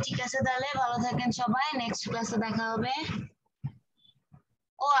 ওকে ঠিক আছে, তাহলে ভালো থাকেন সবাই, নেক্সট ক্লাসে দেখা হবে।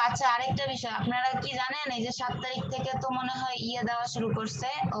 ও আচ্ছা, আরেকটা বিষয়, আপনারা কি জানেন এই যে 7 তারিখ থেকে তো মনে হয় ইয়ে দেওয়া শুরু করছে,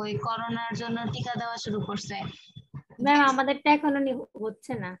 ওই করোনার জন্য টিকা দেওয়া শুরু করছে। ম্যাম আমাদেরটা এখনো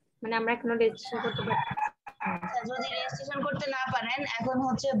হচ্ছে না, মানে আমরা এখনো রেজিস্ট্রেশন করতে পারছি না। যদি রেজিস্ট্রেশন করতে না পারেন, এখন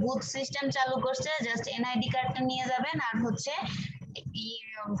হচ্ছে বুথ সিস্টেম চালু করছে, জাস্ট এনআইডি কার্ডটা নিয়ে যাবেন আর হচ্ছে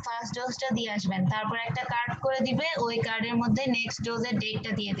ফার্স্ট ডোজটা দিয়ে আসবেন, তারপর একটা কার্ড করে দিবে, ওই কার্ডের মধ্যে নেক্সট ডোজের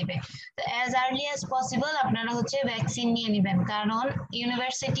ডেটটা দিয়ে দিবে। তো অ্যাজ আর্লি অ্যাজ পসিবল আপনারা হচ্ছে ভ্যাকসিন নিয়ে নেবেন, কারণ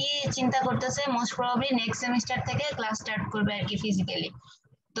ইউনিভার্সিটি চিন্তা করতেছে মোস্ট প্রবাবলি নেক্সট সেমিস্টার থেকে ক্লাস স্টার্ট করবে আর কি ফিজিক্যালি।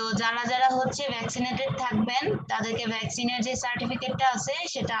 তো যারা যারা হচ্ছে ভ্যাকসিনেটেড থাকবেন তাদেরকে ভ্যাকসিনের যে সার্টিফিকেটটা আছে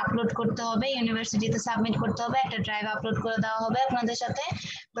সেটা আপলোড করতে হবে, ইউনিভার্সিটিতে সাবমিট করতে হবে, একটা ড্রাইভ আপলোড করে দেওয়া হবে আপনাদের সাথে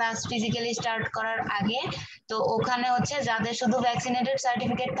ক্লাস ফিজিক্যালি স্টার্ট করার আগে। তো ওখানে হচ্ছে যাদের শুধু ভ্যাকসিনেটেড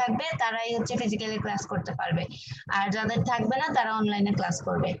সার্টিফিকেট থাকবে তারাই হচ্ছে ফিজিক্যালি ক্লাস করতে পারবে, আর যাদের থাকবে না তারা অনলাইনে ক্লাস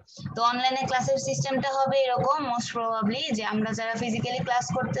করবে। তো অনলাইনে ক্লাসের সিস্টেমটা হবে এরকম, মোস্ট প্রবাবলি যে আমরা যারা ফিজিক্যালি ক্লাস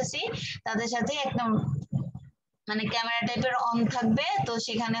করতেছি তাদের সাথে একদম মানে ক্যামেরা টাইপের অন থাকবে, তো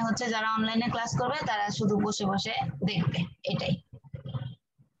সেখানে হচ্ছে যারা অনলাইনে ক্লাস করবে তারা শুধু বসে বসে দেখবে, এটাই,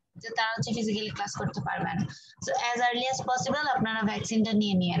 যে তারা হচ্ছে ফিজিক্যালি ক্লাস করতে পারবেন। So as early as possible আপনারা ভ্যাকসিনটা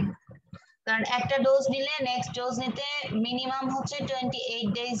নিয়ে নিন, কারণ একটা ডোজ নিলে নেক্সট ডোজ নিতে মিনিমাম হচ্ছে 28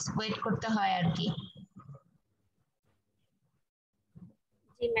 ডেজ ওয়েট করতে হয় আর কি।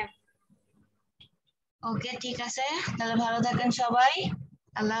 জি ম্যাম। ওকে ঠিক আছে, তাহলে ভালো থাকেন সবাই,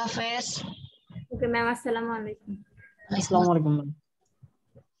 আল্লাহ হাফেজ। ওকে ম্যাম, আসসালামু আলাইকুম। আসসালামু আলাইকুম।